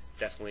it's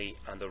definitely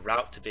on the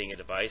route to being a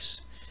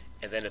device.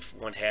 And then if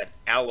one had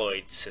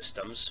alloyed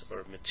systems,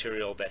 or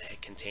material that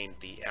had contained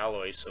the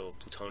alloy, so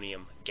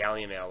plutonium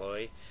gallium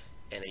alloy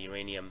and a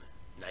uranium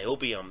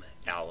niobium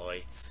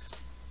alloy,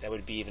 that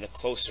would be even a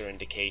closer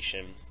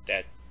indication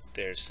that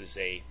there's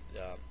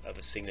of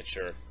a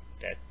signature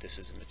that this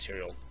is a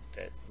material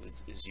that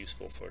is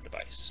useful for a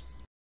device.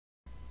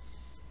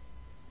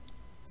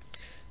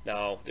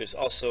 Now, there's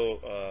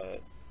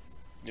also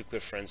nuclear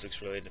forensics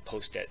related to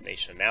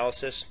post-detonation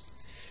analysis,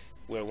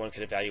 where one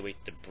could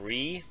evaluate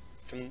debris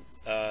from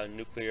a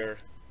nuclear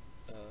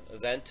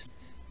event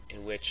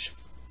in which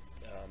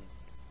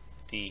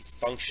the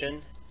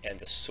function and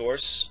the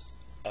source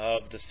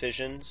of the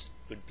fissions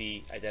would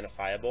be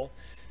identifiable.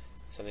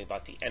 Something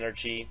about the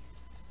energy,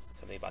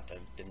 something about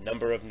the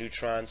number of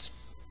neutrons.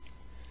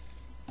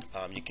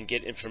 You can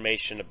get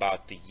information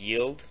about the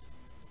yield,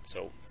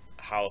 so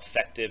how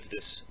effective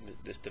this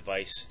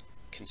device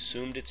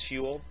consumed its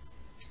fuel.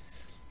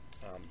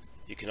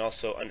 You can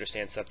also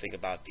understand something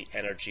about the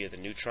energy of the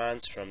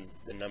neutrons from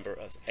the number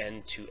of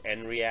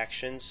N-to-N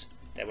reactions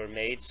that were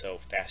made, so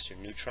faster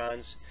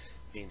neutrons,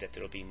 meaning that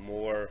there will be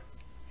more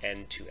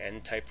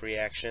N-to-N type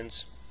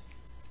reactions.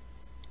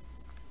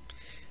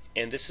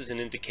 And this is an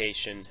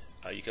indication,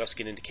 you can also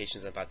get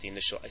indications about the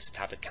initial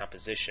isotopic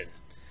composition,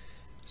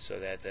 so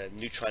that the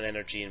neutron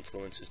energy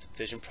influences the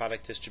fission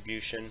product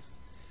distribution,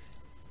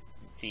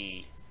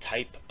 the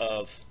type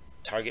of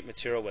target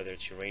material, whether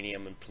it's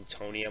uranium and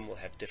plutonium, will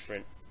have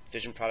different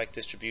fission product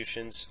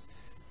distributions.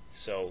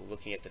 So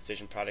looking at the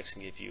fission products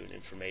can give you an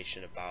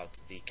information about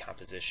the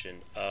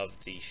composition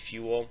of the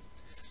fuel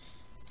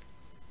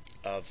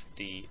of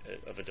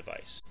a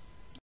device.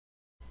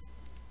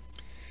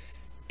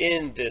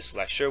 In this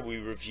lecture, we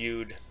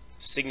reviewed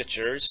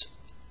signatures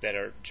that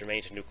are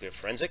germane to nuclear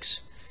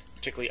forensics,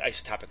 particularly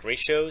isotopic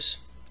ratios,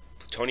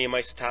 plutonium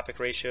isotopic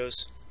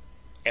ratios,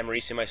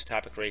 americium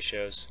isotopic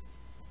ratios,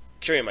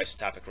 curium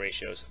isotopic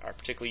ratios are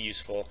particularly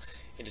useful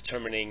in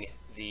determining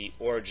the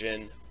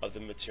origin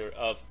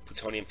of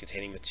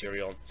plutonium-containing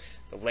material,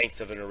 the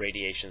length of an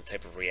irradiation, the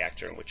type of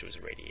reactor in which it was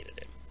irradiated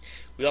in.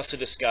 We also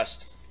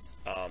discussed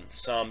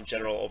some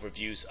general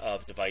overviews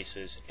of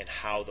devices and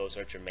how those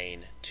are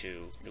germane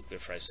to nuclear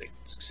forensic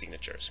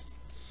signatures.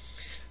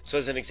 So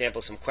as an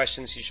example, some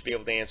questions you should be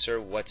able to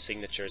answer. What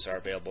signatures are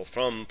available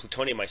from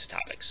plutonium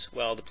isotopics?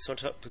 Well, the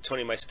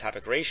plutonium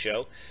isotopic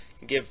ratio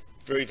can give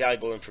very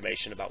valuable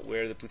information about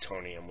where the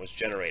plutonium was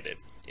generated.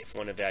 If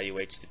one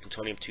evaluates the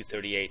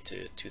plutonium-238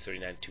 to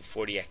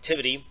 239-240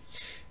 activity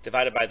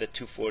divided by the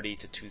 240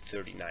 to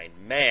 239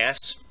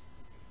 mass,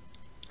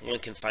 one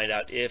can find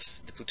out if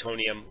the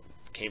plutonium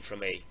came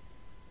from a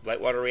light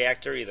water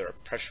reactor, either a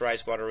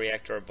pressurized water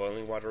reactor or a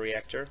boiling water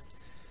reactor,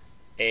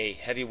 a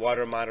heavy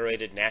water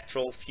moderated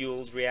natural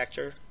fueled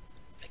reactor,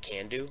 a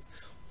CANDU,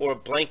 or a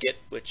blanket,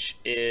 which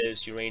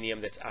is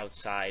uranium that's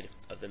outside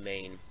of the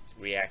main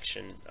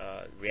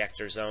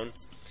reactor zone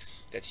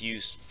that's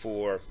used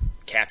for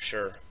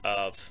capture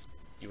of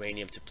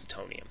uranium to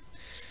plutonium.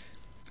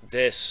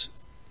 This,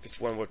 if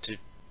one were to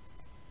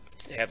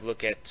have a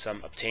look at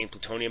some obtained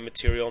plutonium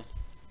material,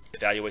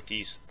 evaluate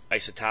these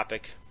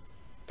isotopic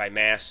by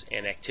mass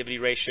and activity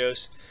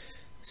ratios,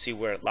 see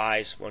where it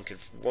lies. One could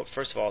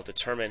first of all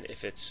determine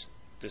if it's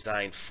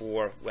designed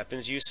for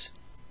weapons use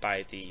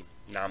by the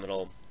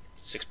nominal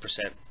 6%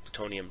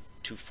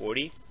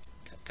 plutonium-240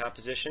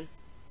 composition,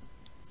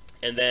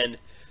 and then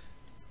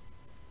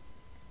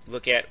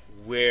look at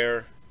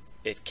where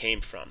it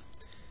came from.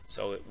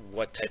 So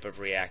what type of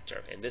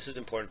reactor. And this is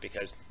important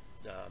because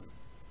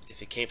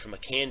if it came from a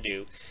CANDU,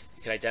 you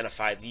can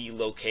identify the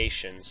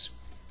locations.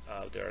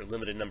 There are a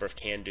limited number of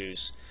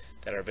CANDUs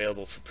that are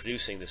available for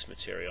producing this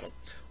material,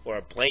 or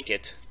a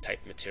blanket type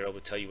material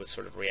would tell you what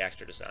sort of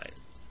reactor design.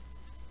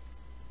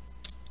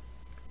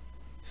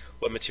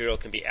 What material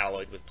can be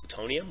alloyed with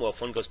plutonium? Well, if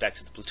one goes back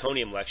to the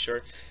plutonium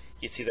lecture,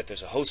 you'd see that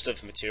there's a host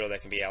of material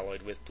that can be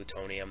alloyed with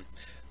plutonium,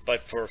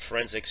 but for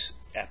forensics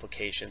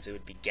applications it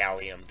would be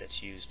gallium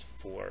that's used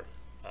for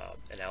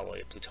an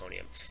alloy of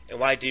plutonium. And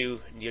why do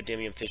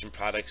neodymium fission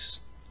products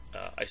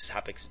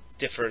isotopics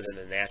differ than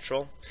the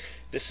natural?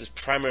 This is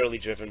primarily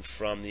driven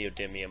from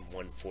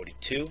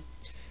neodymium-142.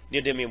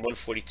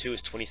 Neodymium-142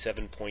 is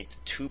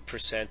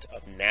 27.2%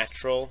 of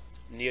natural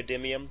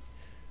neodymium,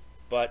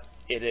 but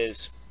it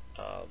is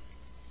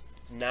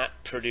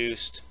not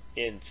produced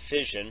in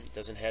fission,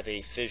 doesn't have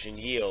a fission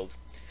yield,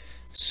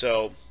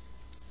 so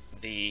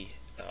the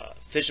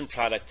fission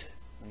product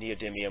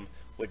neodymium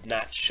would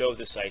not show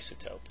this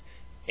isotope,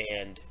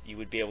 and you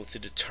would be able to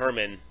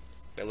determine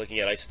by looking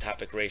at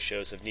isotopic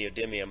ratios of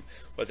neodymium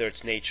whether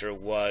its nature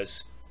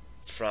was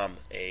from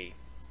a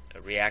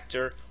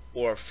reactor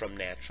or from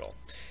natural.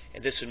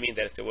 And this would mean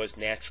that if there was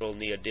natural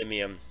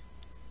neodymium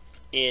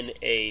in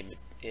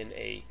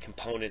a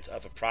component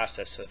of a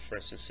process, so for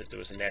instance if there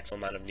was a natural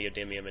amount of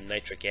neodymium and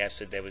nitric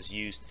acid that was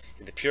used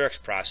in the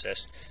Purex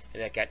process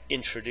and that got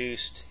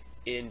introduced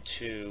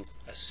into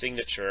a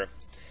signature,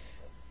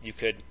 you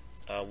could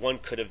one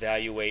could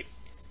evaluate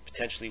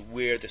potentially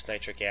where this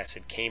nitric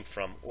acid came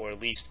from, or at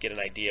least get an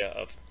idea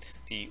of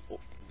the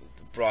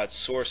broad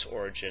source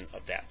origin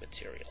of that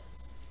material.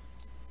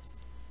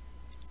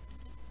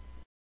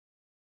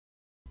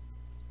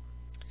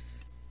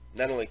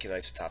 Not only can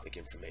isotopic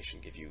information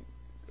give you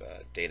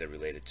data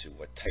related to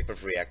what type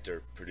of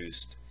reactor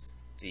produced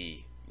the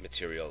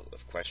material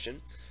of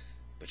question,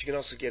 but you can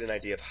also get an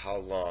idea of how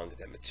long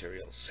that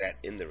material sat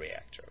in the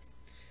reactor.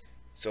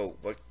 So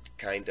what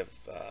kind of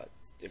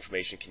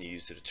information can you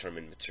use to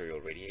determine material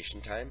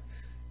radiation time?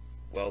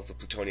 Well, the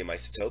plutonium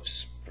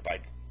isotopes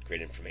provide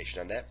great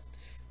information on that.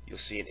 You'll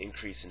see an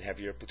increase in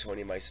heavier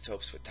plutonium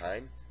isotopes with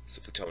time.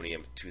 So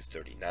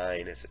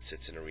plutonium-239 as it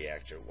sits in a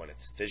reactor, 1,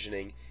 it's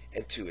fissioning,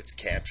 and 2, it's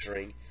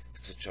capturing,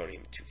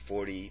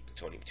 plutonium-240,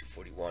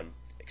 plutonium-241,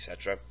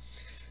 etc.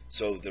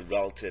 So the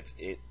relative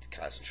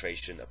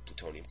concentration of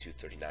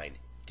plutonium-239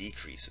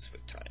 decreases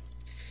with time.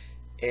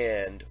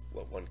 And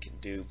what one can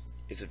do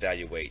is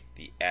evaluate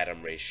the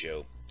atom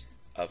ratio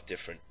of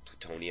different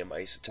plutonium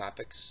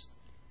isotopics,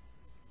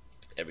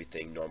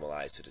 everything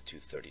normalized to the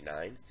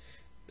 239.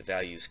 The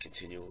values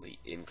continually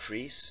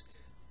increase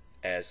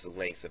as the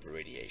length of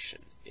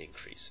irradiation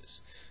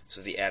increases.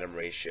 So the atom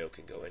ratio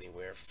can go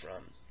anywhere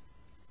from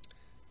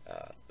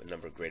a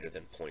number greater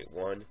than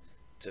 0.1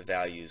 to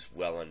values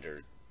well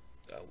under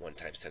 1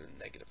 times 10 to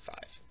the negative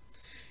 5.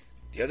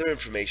 The other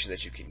information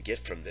that you can get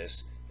from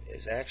this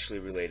is actually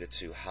related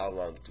to how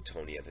long the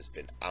plutonium has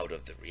been out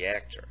of the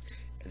reactor.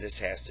 And this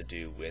has to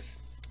do with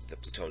the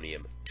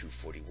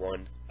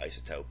plutonium-241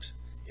 isotopes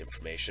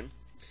information.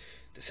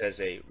 This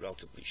has a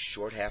relatively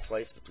short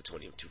half-life, the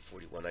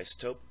plutonium-241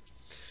 isotope.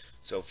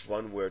 So if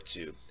one were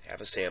to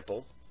have a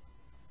sample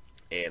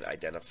and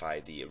identify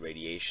the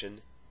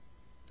irradiation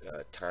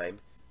time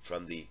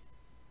from the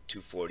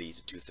 240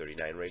 to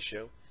 239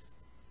 ratio,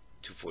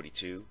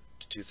 242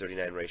 to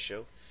 239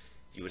 ratio,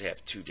 you would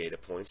have two data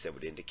points that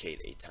would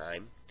indicate a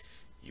time.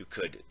 You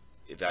could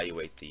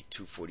evaluate the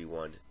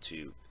 241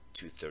 to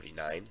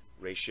 239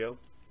 ratio.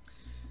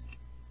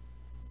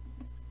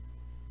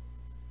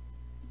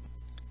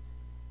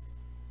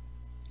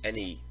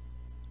 Any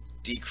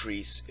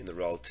decrease in the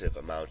relative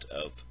amount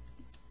of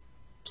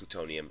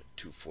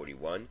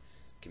plutonium-241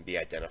 can be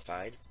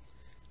identified.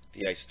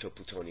 The isotope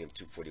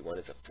plutonium-241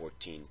 is a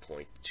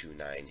 14.29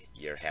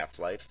 year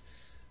half-life.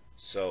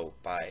 So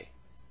by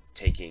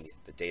taking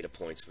the data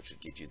points, which would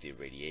give you the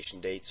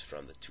irradiation dates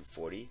from the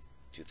 240,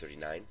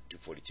 239,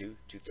 242,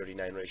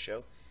 239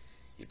 ratio,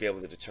 you'd be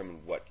able to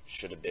determine what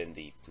should have been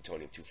the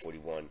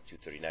plutonium-241,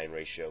 239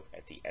 ratio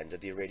at the end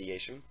of the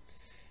irradiation.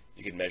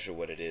 You could measure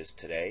what it is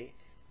today,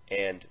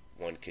 and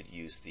one could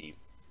use the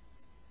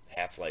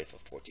half-life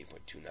of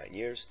 14.29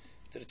 years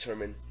to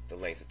determine the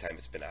length of time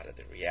it's been out of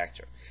the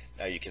reactor.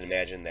 Now you can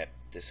imagine that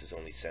this is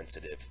only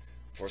sensitive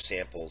for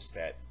samples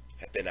that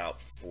have been out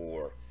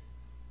for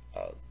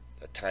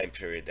a time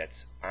period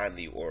that's on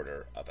the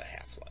order of a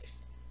half-life.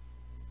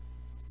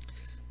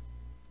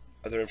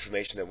 Other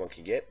information that one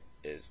can get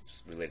is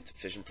related to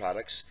fission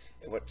products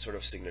and what sort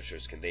of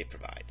signatures can they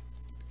provide.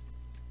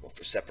 Well,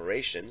 for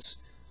separations,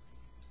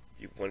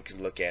 one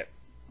can look at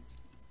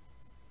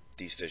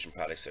these fission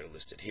products that are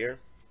listed here.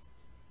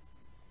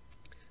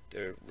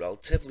 They're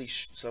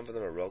some of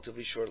them are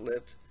relatively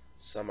short-lived,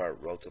 some are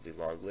relatively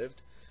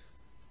long-lived.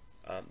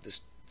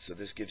 So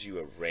this gives you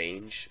a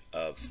range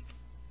of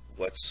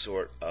what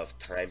sort of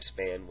time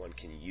span one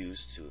can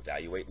use to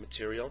evaluate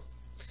material.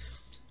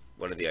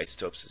 One of the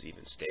isotopes is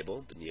even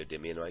stable, the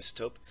neodymium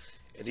isotope,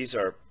 and these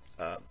are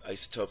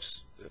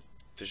isotopes,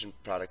 fission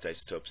product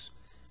isotopes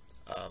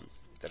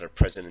that are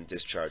present in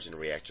discharge in a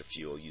reactor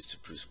fuel used to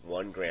produce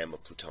 1 gram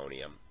of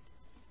plutonium.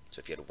 So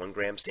if you had a 1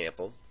 gram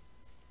sample,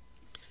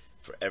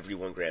 for every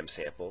 1 gram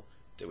sample,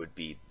 there would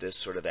be this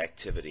sort of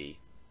activity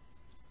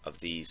of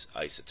these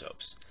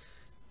isotopes.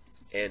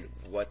 And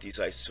what these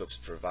isotopes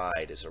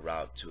provide is a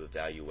route to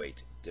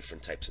evaluate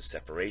different types of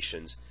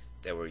separations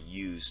that were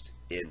used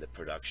in the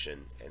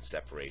production and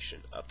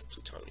separation of the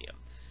plutonium.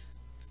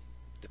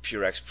 The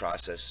Purex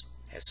process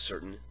has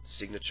certain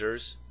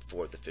signatures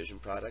for the fission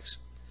products,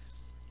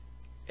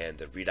 and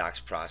the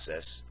redox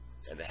process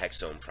and the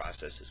hexone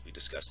process, as we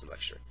discussed in the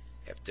lecture,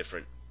 have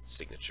different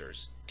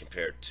signatures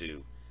compared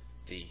to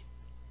the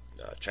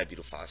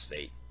tributyl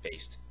phosphate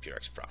based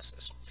Purex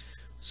process.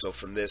 So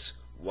from this,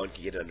 one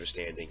can get an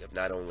understanding of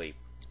not only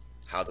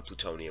how the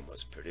plutonium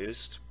was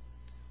produced,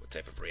 what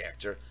type of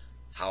reactor,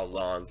 how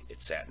long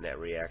it sat in that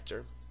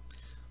reactor,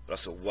 but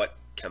also what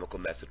chemical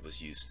method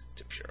was used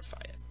to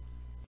purify it.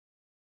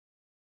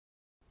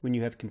 When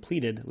you have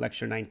completed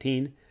Lecture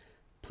 19,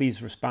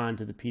 please respond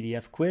to the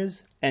PDF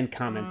quiz and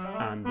comment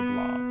on the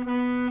blog.